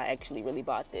believe I actually really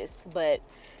bought this, but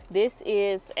this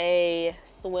is a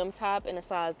swim top in a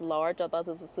size large. I thought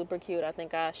this was super cute. I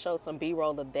think I showed some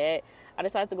B-roll of that. I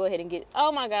decided to go ahead and get,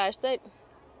 oh my gosh, I'm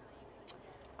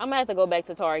gonna have to go back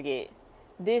to Target.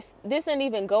 This didn't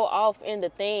even go off in the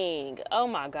thing. Oh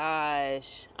my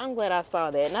gosh, I'm glad I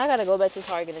saw that. Now I gotta go back to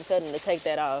Target and tell them to take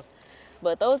that off.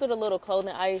 But those are the little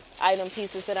clothing item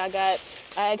pieces that I got.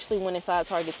 I actually went inside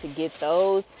Target to get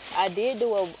those. I did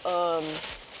do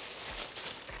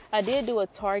a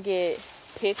Target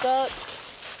pickup.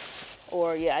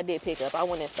 Or yeah, I did pick up. I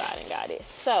went inside and got it.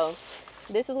 So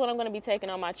this is what I'm gonna be taking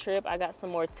on my trip. I got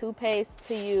some more toothpaste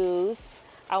to use.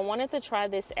 I wanted to try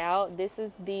this out. This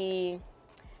is the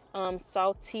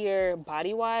Saltier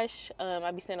body wash.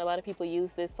 I've been seeing a lot of people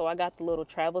use this, so I got the little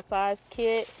travel size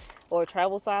kit or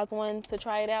travel size one to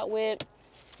try it out with.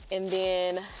 And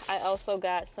then I also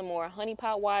got some more honey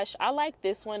pot wash. I like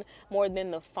this one more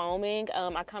than the foaming.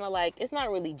 I kind of like, it's not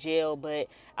really gel, but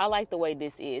I like the way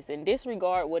this is. And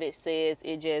disregard what it says,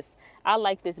 I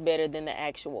like this better than the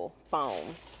actual foam.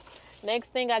 Next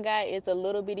thing I got is a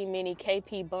little bitty mini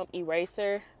KP Bump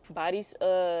Eraser body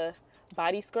scrub.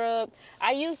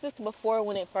 I used this before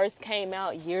when it first came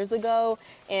out years ago,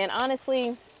 and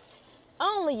honestly,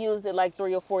 I only used it like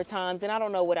 3 or 4 times, and I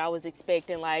don't know what I was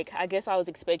expecting. Like, I guess I was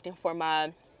expecting for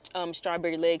my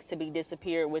strawberry legs to be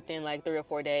disappeared within like 3 or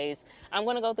 4 days. I'm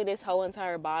gonna go through this whole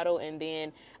entire bottle, and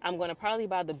then I'm gonna probably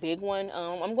buy the big one.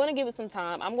 I'm gonna give it some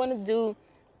time. I'm gonna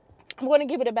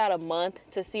give it about a month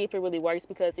to see if it really works,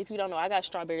 because if you don't know, I got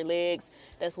strawberry legs.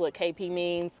 That's what KP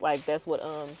means. Like, that's what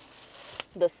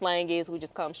the slang is. We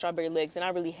just call them strawberry legs, and I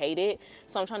really hate it.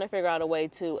 So I'm trying to figure out a way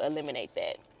to eliminate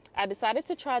that. I decided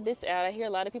to try this out. I hear a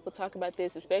lot of people talk about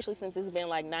this, especially since it's been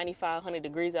like 95, 100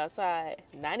 degrees outside.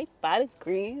 95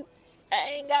 degrees? I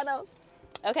ain't got no.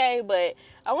 Okay, but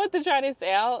I want to try this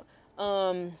out.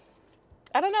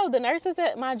 I don't know, the nurses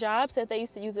at my job said they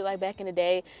used to use it like back in the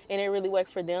day and it really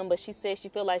worked for them, but she said she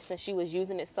feel like since she was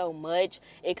using it so much,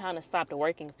 it kind of stopped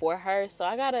working for her. So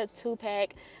I got a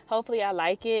 2-pack. Hopefully I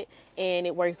like it and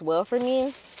it works well for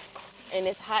me. And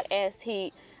it's hot ass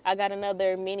heat. I got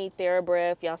another mini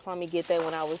TheraBreath. Y'all saw me get that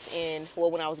when I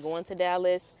was going to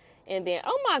Dallas. And then,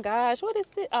 oh my gosh, what is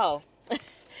this? Oh,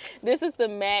 this is the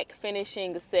MAC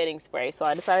Finishing Setting Spray. So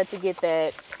I decided to get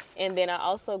that. And then I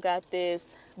also got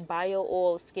this Bio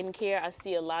Oil Skincare. I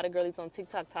see a lot of girlies on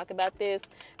TikTok talk about this.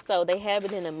 So they have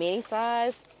it in a mini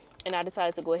size. And I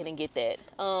decided to go ahead and get that.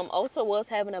 Also was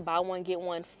having a buy one, get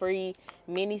one free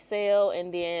mini sale.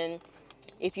 And then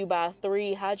if you buy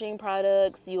 3 hygiene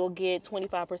products, you'll get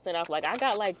 25% off. Like, I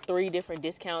got like 3 different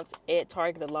discounts at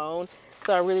Target alone.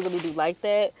 So I really, really do like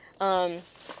that.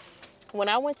 when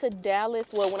I went to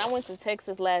Dallas, well, when I went to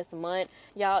Texas last month,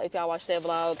 y'all, if y'all watched that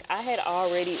vlog, I had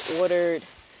already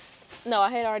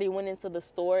went into the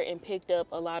store and picked up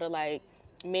a lot of like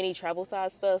mini travel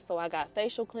size stuff. So I got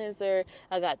facial cleanser,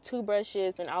 I got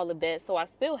toothbrushes and all of that. So I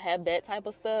still have that type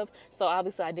of stuff. So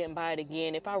obviously I didn't buy it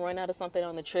again. If I run out of something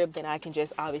on the trip, then I can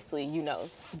just obviously, you know,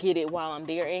 get it while I'm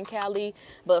there in Cali.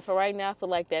 But for right now, I feel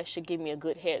like that should give me a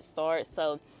good head start.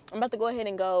 So I'm about to go ahead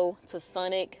and go to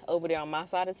Sonic over there on my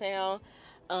side of town.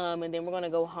 And then we're going to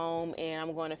go home and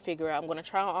I'm going to figure out, I'm going to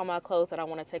try on all my clothes that I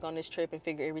want to take on this trip and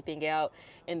figure everything out.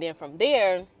 And then from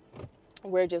there,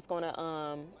 we're just going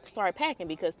to start packing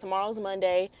because tomorrow's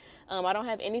Monday. I don't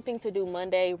have anything to do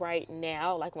Monday right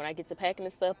now. Like when I get to packing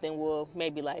and stuff, then we'll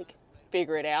maybe like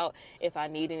figure it out if I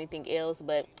need anything else.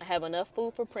 But I have enough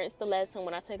food for Prince to last him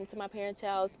when I take him to my parents'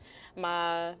 house.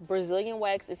 My Brazilian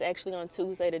wax is actually on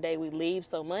Tuesday, the day we leave.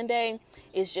 So Monday,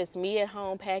 it's just me at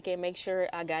home packing, make sure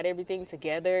I got everything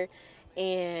together.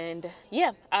 And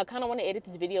yeah, I kind of want to edit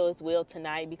this video as well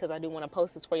tonight because I do want to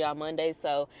post this for y'all Monday.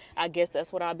 So I guess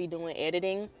that's what I'll be doing,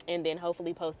 editing, and then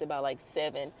hopefully post it by like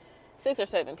 6 or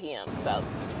 7 p.m. So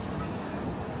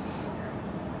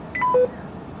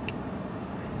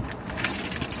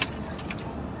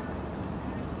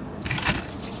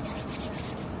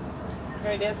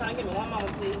Very good. Give me one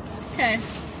moment, please. Okay.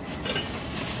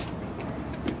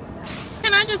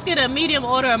 Can I just get a medium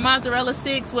order of mozzarella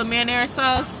sticks with marinara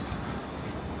sauce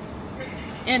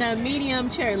and a medium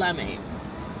cherry limeade?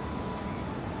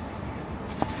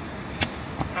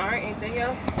 All right. Anything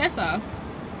else? That's all.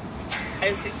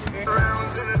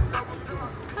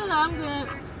 Hello, I'm good.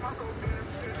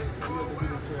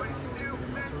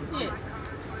 Yes.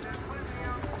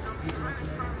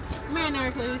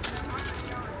 Marinara, please.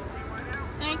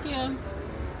 Thank you.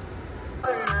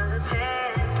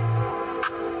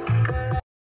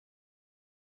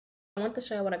 I want to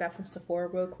show you what I got from Sephora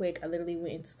real quick. I literally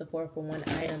went into Sephora for one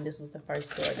item. This was the first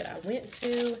store that I went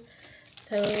to.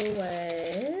 Total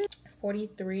was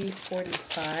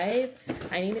 $43.45.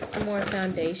 I needed some more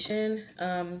foundation.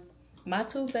 My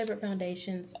two favorite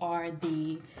foundations are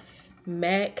the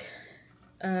MAC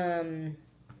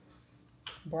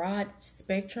Broad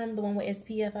Spectrum, the one with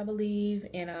SPF, I believe,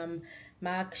 and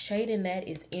my shade in that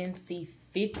is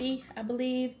NC50, I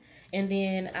believe. And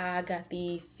then I got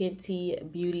the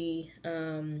Fenty Beauty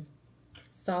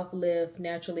Soft Lift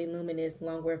Naturally Luminous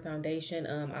Longwear Foundation.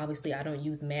 Obviously I don't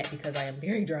use matte because I am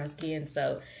very dry skin,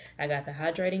 so I got the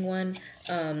hydrating one.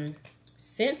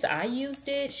 Since I used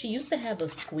it, she used to have a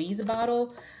squeeze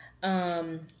bottle,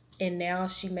 and now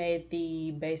she made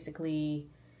the basically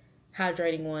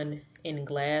hydrating one in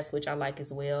glass, which I like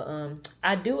as well.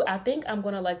 I think I'm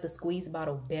gonna like the squeeze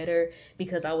bottle better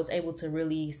because I was able to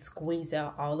really squeeze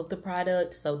out all of the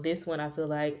product. So this one, I feel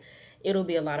like it'll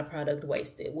be a lot of product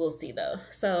wasted. We'll see though.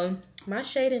 So my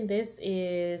shade in this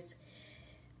is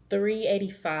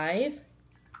 385.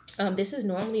 This is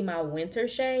normally my winter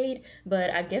shade, but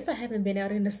I guess I haven't been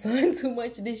out in the sun too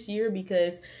much this year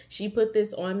because she put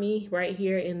this on me right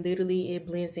here and literally it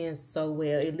blends in so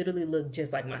well. It literally looked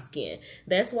just like my skin.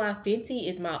 That's why Fenty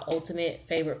is my ultimate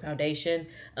favorite foundation,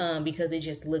 because it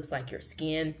just looks like your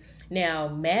skin. Now,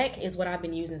 MAC is what I've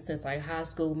been using since like high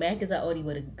school. MAC is an oldie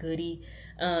but a goodie.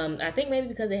 I think maybe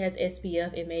because it has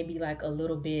SPF, it may be like a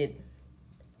little bit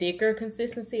thicker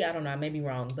consistency. I don't know, I may be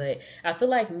wrong, but I feel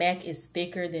like MAC is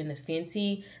thicker than the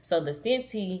Fenty. So the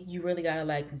Fenty, you really gotta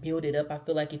like build it up, I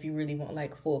feel like, if you really want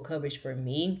like full coverage for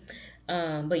me.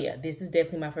 But yeah, this is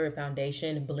definitely my favorite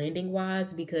foundation blending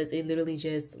wise because it literally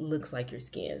just looks like your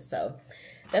skin. So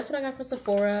that's what I got from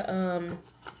Sephora.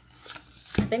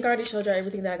 I think I already showed y'all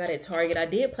everything that I got at Target. I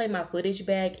did play my footage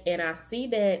back and I see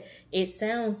that it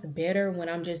sounds better when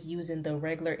I'm just using the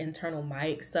regular internal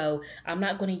mic. So I'm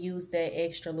not going to use that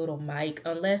extra little mic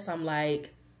unless I'm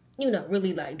like, you know,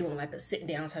 really like doing like a sit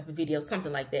down type of video,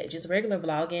 something like that. Just regular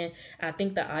vlogging. I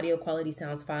think the audio quality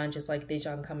sounds fine just like this.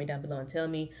 Y'all can comment down below and tell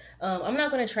me. I'm not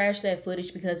going to trash that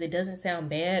footage because it doesn't sound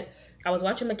bad. I was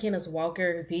watching McKenna's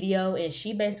Walker video and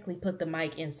she basically put the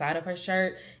mic inside of her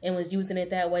shirt and was using it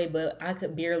that way, but I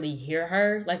could barely hear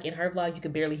her. Like in her vlog, you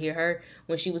could barely hear her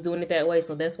when she was doing it that way.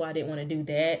 So that's why I didn't want to do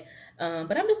that.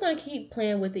 But I'm just going to keep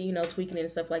playing with it, you know, tweaking it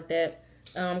and stuff like that.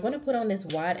 I'm going to put on this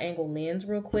wide angle lens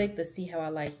real quick to see how I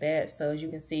like that. So as you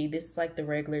can see, this is like the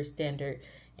regular standard.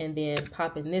 And then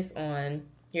popping this on,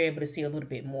 you're able to see a little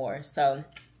bit more. So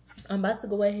I'm about to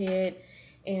go ahead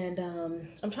and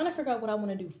I'm trying to figure out what I want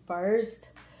to do first.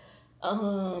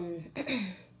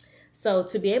 So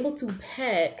to be able to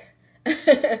pack,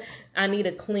 I need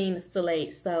a clean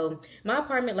slate. So my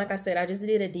apartment, like I said, I just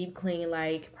did a deep clean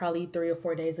like probably 3 or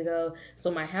 4 days ago.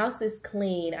 So my house is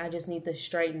clean. I just need to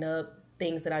straighten up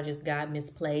things that I just got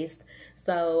misplaced.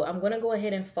 So I'm gonna go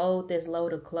ahead and fold this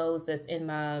load of clothes that's in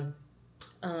my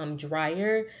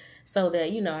dryer, so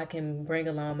that, you know, I can bring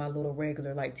along my little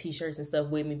regular like t-shirts and stuff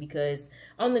with me, because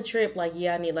on the trip, like,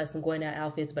 yeah, I need like some going out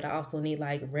outfits, but I also need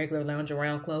like regular lounge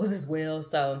around clothes as well.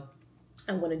 So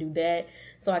I'm going to do that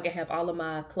so I can have all of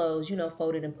my clothes, you know,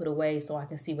 folded and put away so I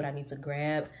can see what I need to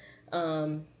grab.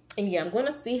 And yeah, I'm going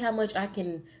to see how much I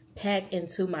can pack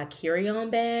into my carry-on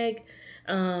bag.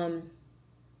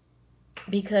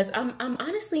 Because I'm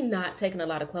honestly not taking a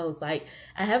lot of clothes. Like,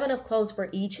 I have enough clothes for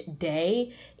each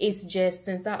day. It's just,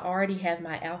 since I already have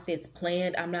my outfits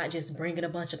planned, I'm not just bringing a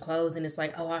bunch of clothes and it's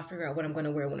like, oh, I'll figure out what I'm going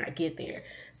to wear when I get there.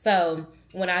 So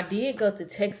when I did go to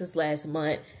Texas last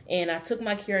month, and I took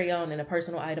my carry-on and a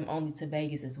personal item only to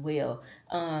Vegas as well.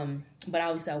 But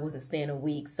obviously I wasn't staying a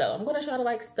week. So I'm going to try to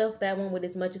like stuff that one with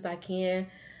as much as I can.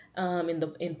 And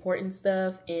the important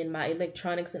stuff and my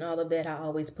electronics and all of that, I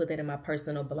always put that in my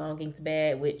personal belongings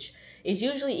bag, which is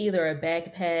usually either a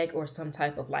backpack or some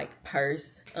type of like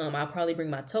purse. I'll probably bring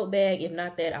my tote bag. If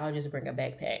not that, I'll just bring a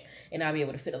backpack and I'll be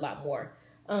able to fit a lot more.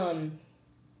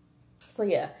 So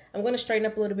yeah, I'm going to straighten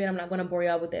up a little bit. I'm not going to bore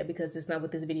y'all with that because it's not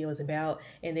what this video is about.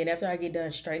 And then after I get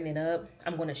done straightening up,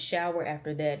 I'm going to shower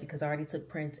after that because I already took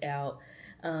prints out.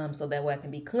 So that way I can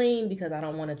be clean, because I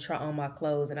don't want to try on my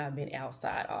clothes and I've been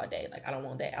outside all day. Like, I don't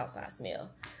want that outside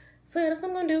smell. So yeah, that's what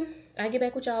I'm gonna do. I'll get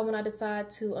back with y'all when I decide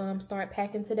to start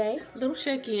packing today. Little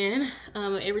check-in.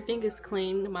 Everything is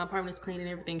clean. My apartment is clean and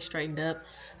everything's straightened up.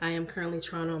 I am currently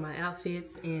trying on my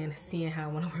outfits and seeing how I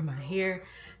want to wear my hair.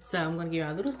 So I'm gonna give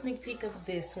y'all a little sneak peek of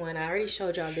this one. I already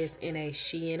showed y'all this in a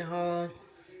Shein haul,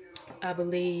 I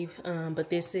believe.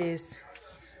 But this is,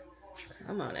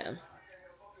 come on now.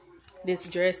 This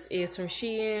dress is from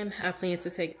Shein. I plan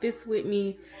to take this with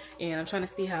me, and I'm trying to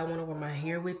see how I want to wear my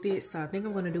hair with it. So I think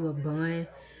I'm going to do a bun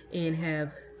and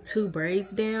have 2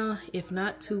 braids down. If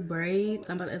not 2 braids,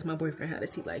 I'm about to ask my boyfriend how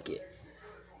does he like it.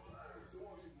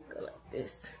 Go like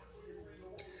this.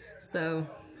 So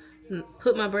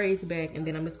put my braids back, and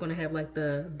then I'm just going to have like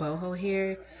the boho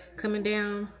hair coming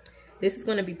down. This is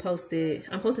going to be posted.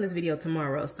 I'm posting this video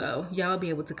tomorrow, so y'all be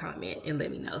able to comment and let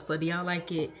me know. So do y'all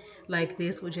like it like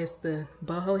this with just the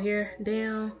boho hair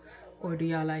down, or do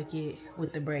y'all like it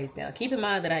with the braids down? Keep in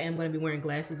mind that I am going to be wearing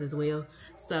glasses as well,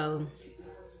 so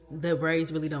the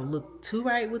braids really don't look too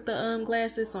right with the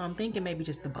glasses. So I'm thinking maybe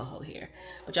just the boho hair,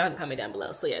 but y'all can comment down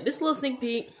below. So yeah, this little sneak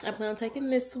peek. I plan on taking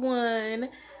this one,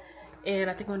 and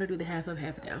I think I'm going to do the half up,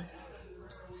 half down.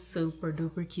 Super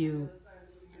duper cute.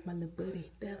 My little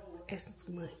buddy. Essence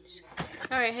lunch.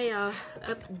 All right, hey y'all,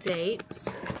 update.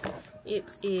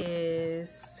 It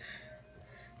is,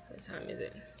 what time is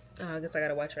it? Oh, I guess I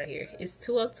gotta watch right here. It's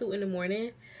 2:02 in the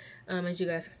morning. As you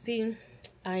guys can see,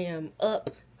 I am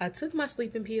up. I took my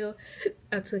sleeping pill.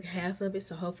 I took half of it,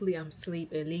 so hopefully I'm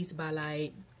asleep at least by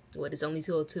like, what, it's only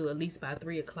 2:02, at least by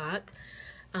 3 o'clock.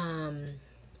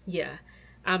 Yeah.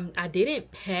 I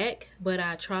didn't pack, but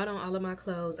I tried on all of my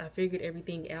clothes. I figured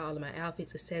everything out, all of my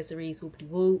outfits, accessories,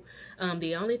 whoop-de-whoop.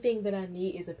 The only thing that I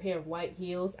need is a pair of white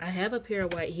heels. I have a pair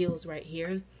of white heels right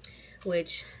here,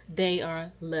 which they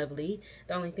are lovely.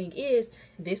 The only thing is,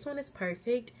 this one is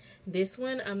perfect. This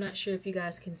one, I'm not sure if you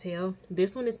guys can tell.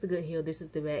 This one is the good heel. This is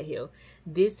the bad heel.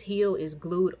 This heel is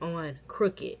glued on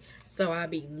crooked, so I'll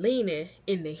be leaning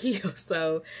in the heel.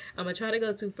 So I'm gonna try to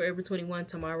go to Forever 21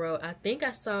 tomorrow. I think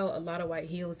I saw a lot of white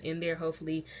heels in there.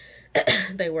 Hopefully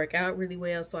they work out really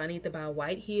well. So I need to buy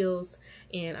white heels,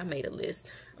 and I made a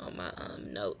list on my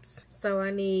notes. So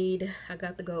I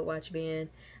got the gold watch band.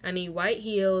 I need white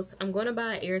heels. I'm gonna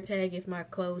buy an air tag if my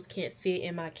clothes can't fit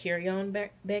in my carry-on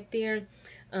back there.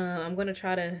 I'm gonna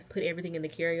try to put everything in the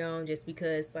carry-on, just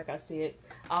because, like I said,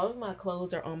 all of my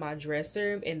clothes are on my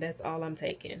dresser, and that's all I'm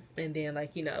taking. And then,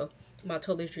 like, you know, my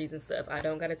toiletries and stuff, I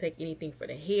don't gotta take anything for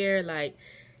the hair, like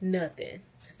nothing.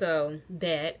 So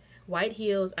that, white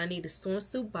heels. I need the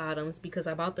swimsuit bottoms because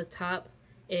I bought the top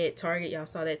at Target. Y'all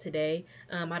saw that today.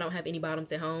 I don't have any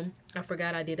bottoms at home. I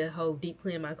forgot I did a whole deep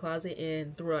clean in my closet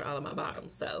and threw out all of my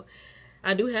bottoms. So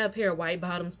I do have a pair of white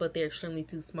bottoms, but they're extremely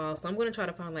too small. So I'm going to try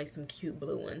to find like some cute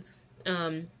blue ones.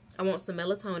 I want some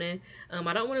melatonin.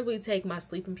 I don't want to really take my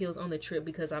sleeping pills on the trip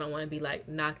because I don't want to be like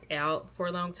knocked out for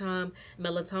a long time.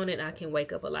 Melatonin, I can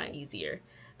wake up a lot easier.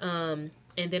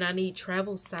 And then I need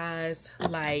travel size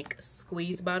like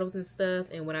squeeze bottles and stuff.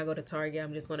 And when I go to Target,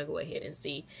 I'm just going to go ahead and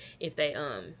see if they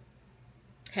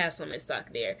have some in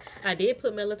stock there. I did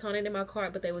put melatonin in my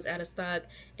cart, but they was out of stock.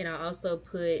 And I also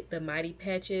put the Mighty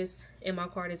Patches in my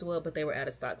cart as well, but they were out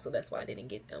of stock, so that's why I didn't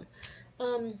get them.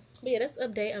 But yeah, that's the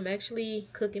update. I'm actually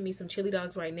cooking me some chili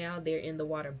dogs right now. They're in the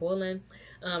water boiling.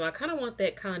 I kind of want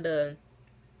that kind of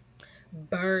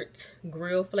burnt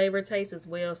grill flavor taste as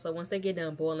well. So once they get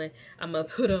done boiling, I'm gonna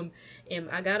put them in.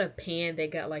 I got a pan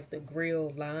that got like the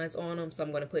grill lines on them, so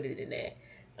I'm gonna put it in that.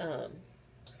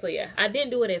 So yeah, I didn't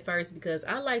do it at first because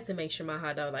I like to make sure my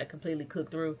hot dog like completely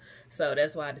cooked through, so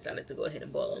that's why I decided to go ahead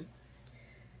and boil them.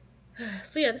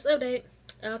 So yeah, this update,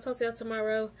 I'll talk to y'all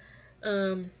tomorrow.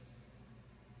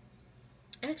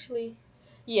 Actually,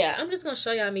 yeah, I'm just gonna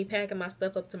show y'all me packing my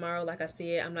stuff up tomorrow. Like I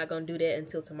said, I'm not gonna do that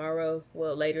until tomorrow.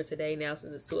 Well, later today now,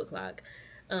 since it's 2 o'clock.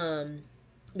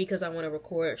 Because I want to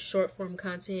record short form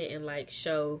content and like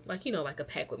show, like, you know, like a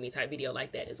pack with me type video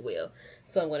like that as well.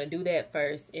 So I'm gonna do that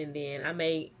first, and then I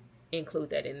may include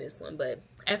that in this one. But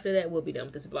after that, we'll be done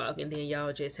with this vlog, and then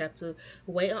y'all just have to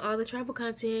wait on all the travel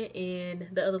content and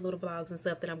the other little vlogs and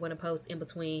stuff that I'm gonna post in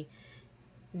between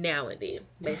now and then.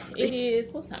 Basically, it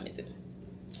is, what time is it?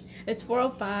 It's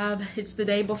 4:05. It's the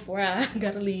day before I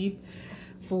gotta leave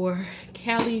for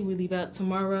Cali. We leave out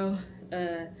tomorrow.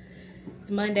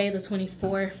 It's Monday the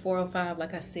 24th, 4:05,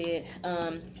 like I said.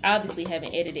 I obviously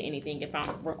haven't edited anything if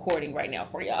I'm recording right now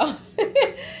for y'all.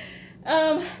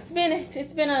 It's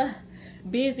been a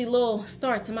busy little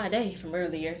start to my day from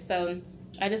earlier. So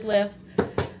I just left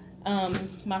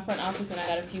my front office, and I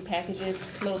got a few packages,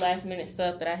 little last minute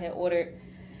stuff that I had ordered.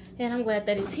 And I'm glad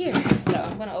that it's here. So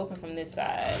I'm gonna open from this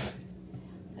side.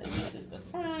 This is the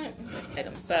front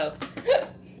item. So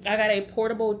I got a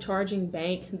portable charging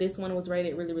bank. This one was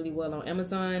rated really, really well on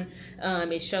Amazon.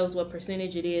 It shows what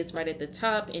percentage it is right at the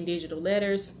top in digital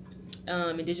letters,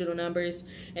 in digital numbers.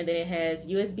 And then it has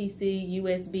USB-C,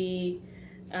 USB,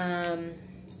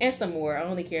 and some more. I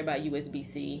only care about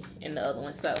USB-C and the other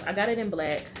one. So I got it in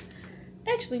black.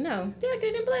 Actually, no. Did I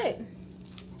get it in black?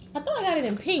 I thought I got it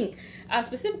in pink. I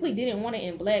specifically didn't want it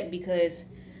in black because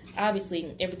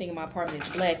obviously everything in my apartment is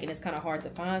black and it's kind of hard to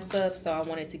find stuff. So I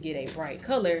wanted to get a bright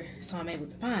color so I'm able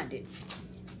to find it.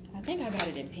 I think I got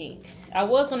it in pink. I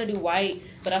was going to do white,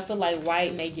 but I feel like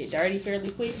white may get dirty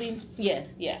fairly quickly. Yeah.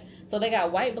 So they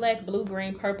got white, black, blue,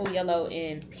 green, purple, yellow,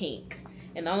 and pink.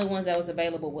 And the only ones that was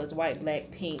available was white,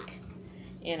 black, pink,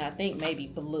 and I think maybe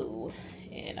blue.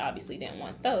 And obviously didn't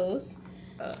want those.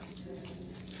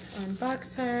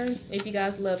 Unbox her. If you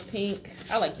guys love pink,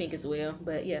 I like pink as well,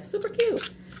 but yeah, super cute.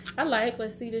 I like,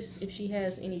 let's see this if she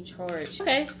has any charge.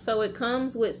 Okay, so it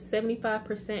comes with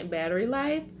 75% battery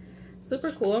life.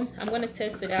 Super cool. I'm gonna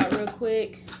test it out real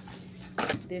quick.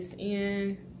 Put this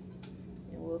in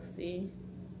and we'll see.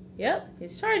 Yep,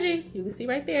 it's charging. You can see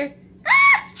right there.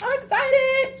 Ah, I'm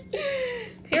excited.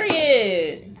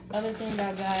 Period. Other thing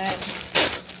I got,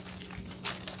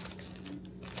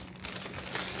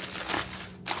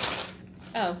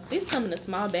 oh, these come in a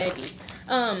small baggie.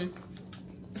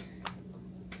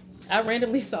 I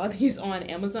randomly saw these on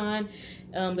Amazon.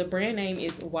 The brand name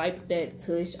is Wipe That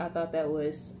Tush. I thought that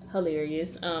was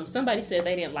hilarious. Somebody said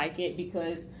they didn't like it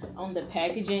because on the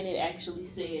packaging it actually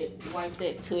said Wipe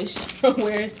That Tush from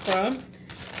where it's from.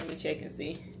 Let me check and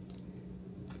see.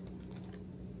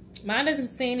 Mine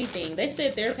doesn't say anything. They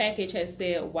said their package has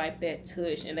said Wipe That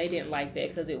Tush, and they didn't like that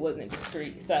because it wasn't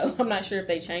discreet. So I'm not sure if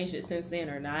they changed it since then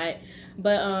or not.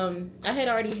 But I had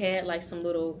already had like some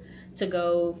little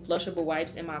to-go flushable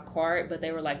wipes in my cart, but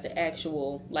they were like the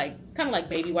actual, like kind of like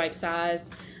baby wipe size.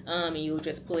 And you'll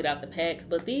just pull it out the pack.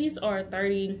 But these are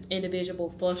 30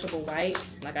 individual flushable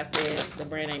wipes. Like I said, the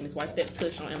brand name is Wipe That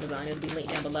Tush on Amazon. It'll be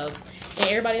linked down below. And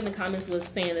everybody in the comments was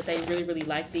saying that they really, really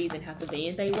liked these and how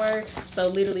convenient they were. So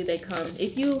literally they come,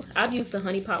 I've used the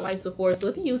honey pot wipes before. So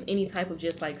if you use any type of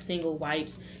just like single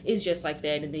wipes, it's just like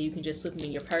that. And then you can just slip them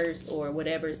in your purse or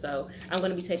whatever. So I'm going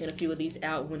to be taking a few of these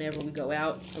out whenever we go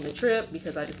out on the trip,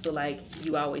 because I just feel like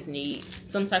you always need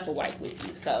some type of wipe with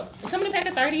you. So they come in a pack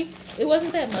of 30. It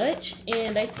wasn't that much,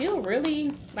 and they feel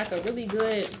really like a really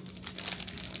good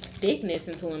thickness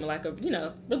into them, like a, you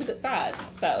know, really good size.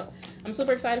 So I'm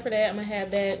super excited for that. I'm gonna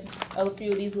have that, a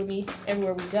few of these with me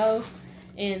everywhere we go.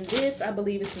 And this, I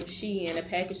believe, is from Shein, a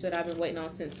package that I've been waiting on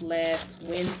since last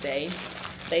Wednesday.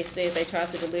 They said they tried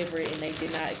to deliver it and they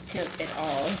did not attempt at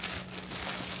all.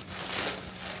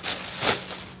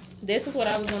 This is what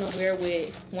I was gonna wear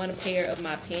with one pair of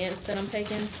my pants that I'm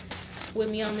taking with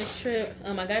me on this trip.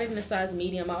 I got it in a size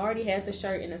medium. I already had the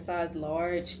shirt in a size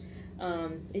large.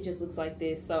 It just looks like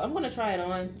this. So I'm gonna try it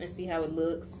on and see how it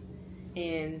looks,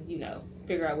 and you know,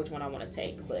 figure out which one I want to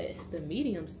take. But the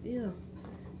medium still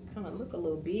kind of look a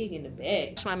little big in the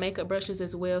back. My makeup brushes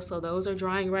as well, so those are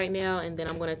drying right now, and then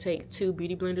I'm gonna take 2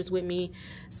 beauty blenders with me.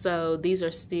 So these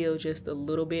are still just a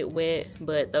little bit wet,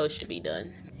 but those should be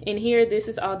done. In here, this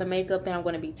is all the makeup that I'm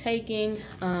gonna be taking.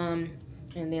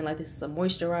 And then like this is a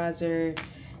moisturizer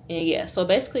And yeah, so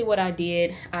basically what I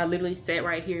did, I literally sat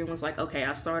right here and was like, okay,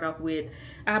 I'll start off with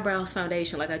eyebrows,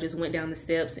 foundation. Like I just went down the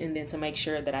steps, and then to make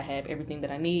sure that I have everything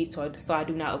that I need so I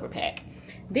do not overpack.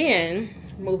 Then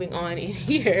moving on in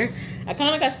here, I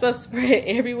kind of got stuff spread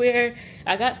everywhere.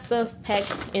 I got stuff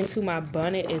packed into my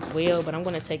bonnet as well, but I'm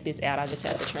going to take this out. I just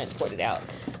have to transport it out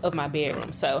of my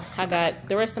bedroom. So I got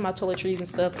the rest of my toiletries and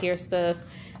stuff, hair stuff.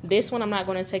 This one, I'm not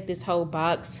going to take this whole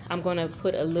box. I'm going to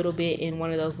put a little bit in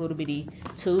one of those little bitty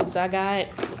tubes I got.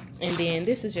 And then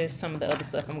this is just some of the other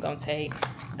stuff I'm going to take.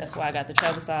 That's why I got the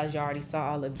travel size. You already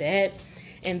saw all of that.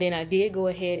 And then I did go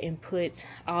ahead and put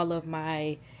all of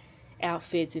my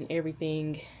outfits and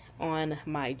everything on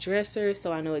my dresser,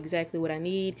 so I know exactly what I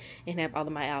need and have all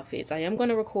of my outfits. I am going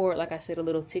to record, like I said, a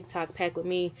little TikTok pack with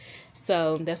me,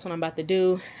 so that's what I'm about to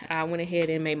do. I went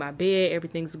ahead and made my bed.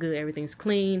 Everything's good, everything's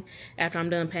clean. After I'm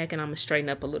done packing, I'm gonna straighten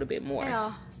up a little bit more.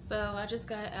 Yeah, so I just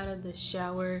got out of the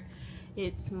shower.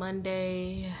 It's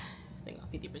Monday, I think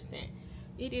I'm 50%.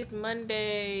 It is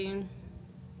Monday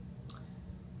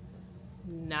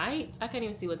night. I can't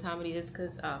even see what time it is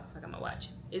because I got my watch.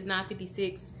 It's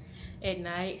 9:56 at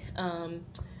night.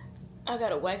 I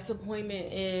got a wax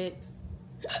appointment at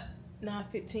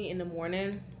 9:15 in the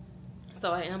morning,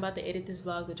 so I am about to edit this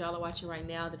vlog that y'all are watching right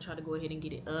now to try to go ahead and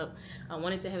get it up. I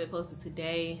wanted to have it posted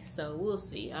today, so we'll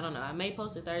see. I don't know, I may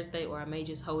post it Thursday, or I may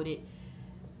just hold it.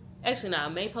 Actually, no, I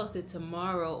may post it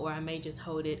tomorrow, or I may just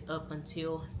hold it up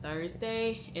until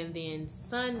Thursday. And then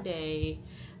Sunday,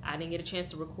 I didn't get a chance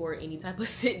to record any type of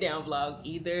sit down vlog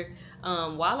either.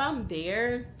 While I'm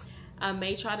there, I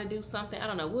may try to do something. I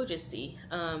don't know, we'll just see.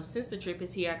 Since the trip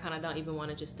is here, I kind of don't even want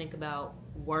to just think about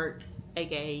work,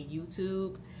 aka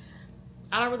YouTube.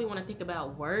 I don't really want to think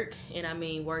about work, and I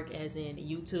mean work as in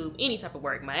YouTube, any type of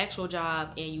work, my actual job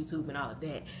and YouTube and all of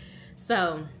that.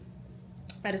 So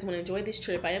I just want to enjoy this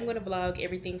trip. I am going to vlog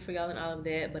everything for y'all and all of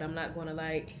that, but I'm not going to,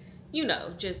 like, you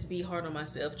know, just be hard on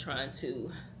myself trying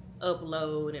to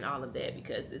upload and all of that,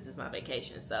 because this is my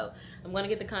vacation. So I'm going to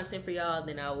get the content for y'all,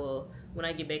 then I will, when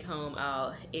I get back home,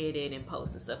 I'll edit and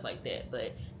post and stuff like that.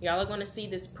 But y'all are going to see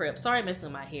this prep. Sorry I'm messing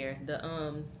with my hair.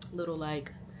 The little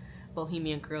like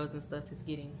bohemian curls and stuff is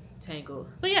getting tangled.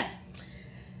 But yeah,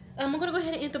 I'm gonna go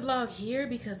ahead and end the vlog here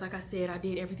because, like I said, I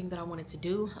did everything that I wanted to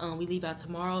do. We leave out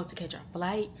tomorrow to catch our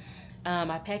flight.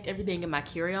 I packed everything in my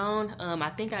carry-on. I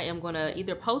think I am gonna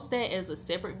either post that as a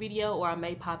separate video, or I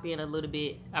may pop in a little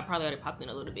bit. I probably already popped in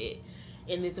a little bit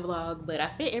in this vlog, but I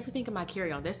fit everything in my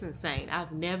carry-on. That's insane.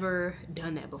 I've never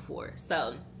done that before.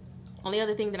 So only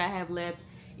other thing that I have left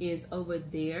is over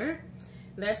there.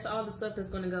 That's all the stuff that's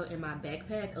gonna go in my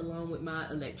backpack along with my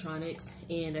electronics,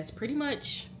 and that's pretty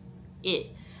much it.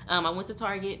 I went to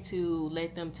Target to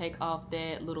let them take off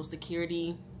that little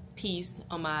security piece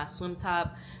on my swim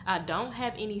top. I don't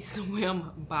have any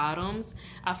swim bottoms.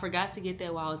 I forgot to get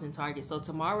that while I was in Target. So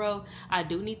tomorrow I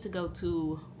do need to go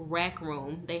to Rack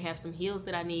Room. They have some heels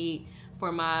that I need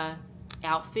for my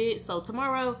outfit. So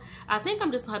tomorrow I think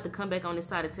I'm just gonna have to come back on this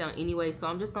side of town anyway. So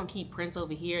I'm just gonna keep Prince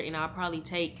over here, and I'll probably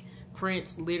take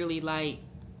Prince literally like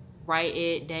right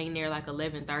at dang near like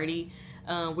 11:30.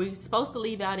 We're supposed to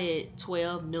leave out at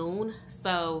 12 noon.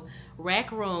 So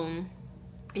Rack Room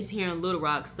is here in Little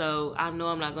Rock, so I know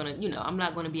I'm not gonna, you know, I'm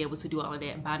not gonna be able to do all of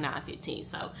that by 9:15.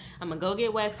 So I'm gonna go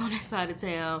get wax on that side of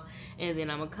town, and then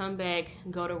I'm gonna come back,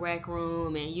 go to Rack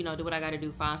Room, and, you know, do what I gotta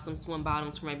do, find some swim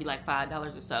bottoms for maybe like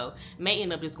 $5 or so. May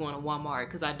end up just going to Walmart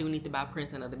because I do need to buy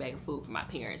Prince another bag of food for my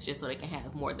parents, just so they can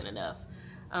have more than enough.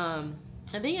 And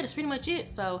then yeah, that's pretty much it.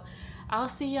 So I'll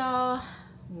see y'all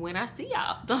when I see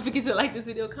y'all. Don't forget to like this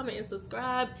video, comment, and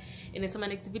subscribe. And until my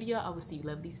next video, I will see you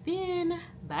lovelies then.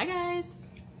 Bye guys.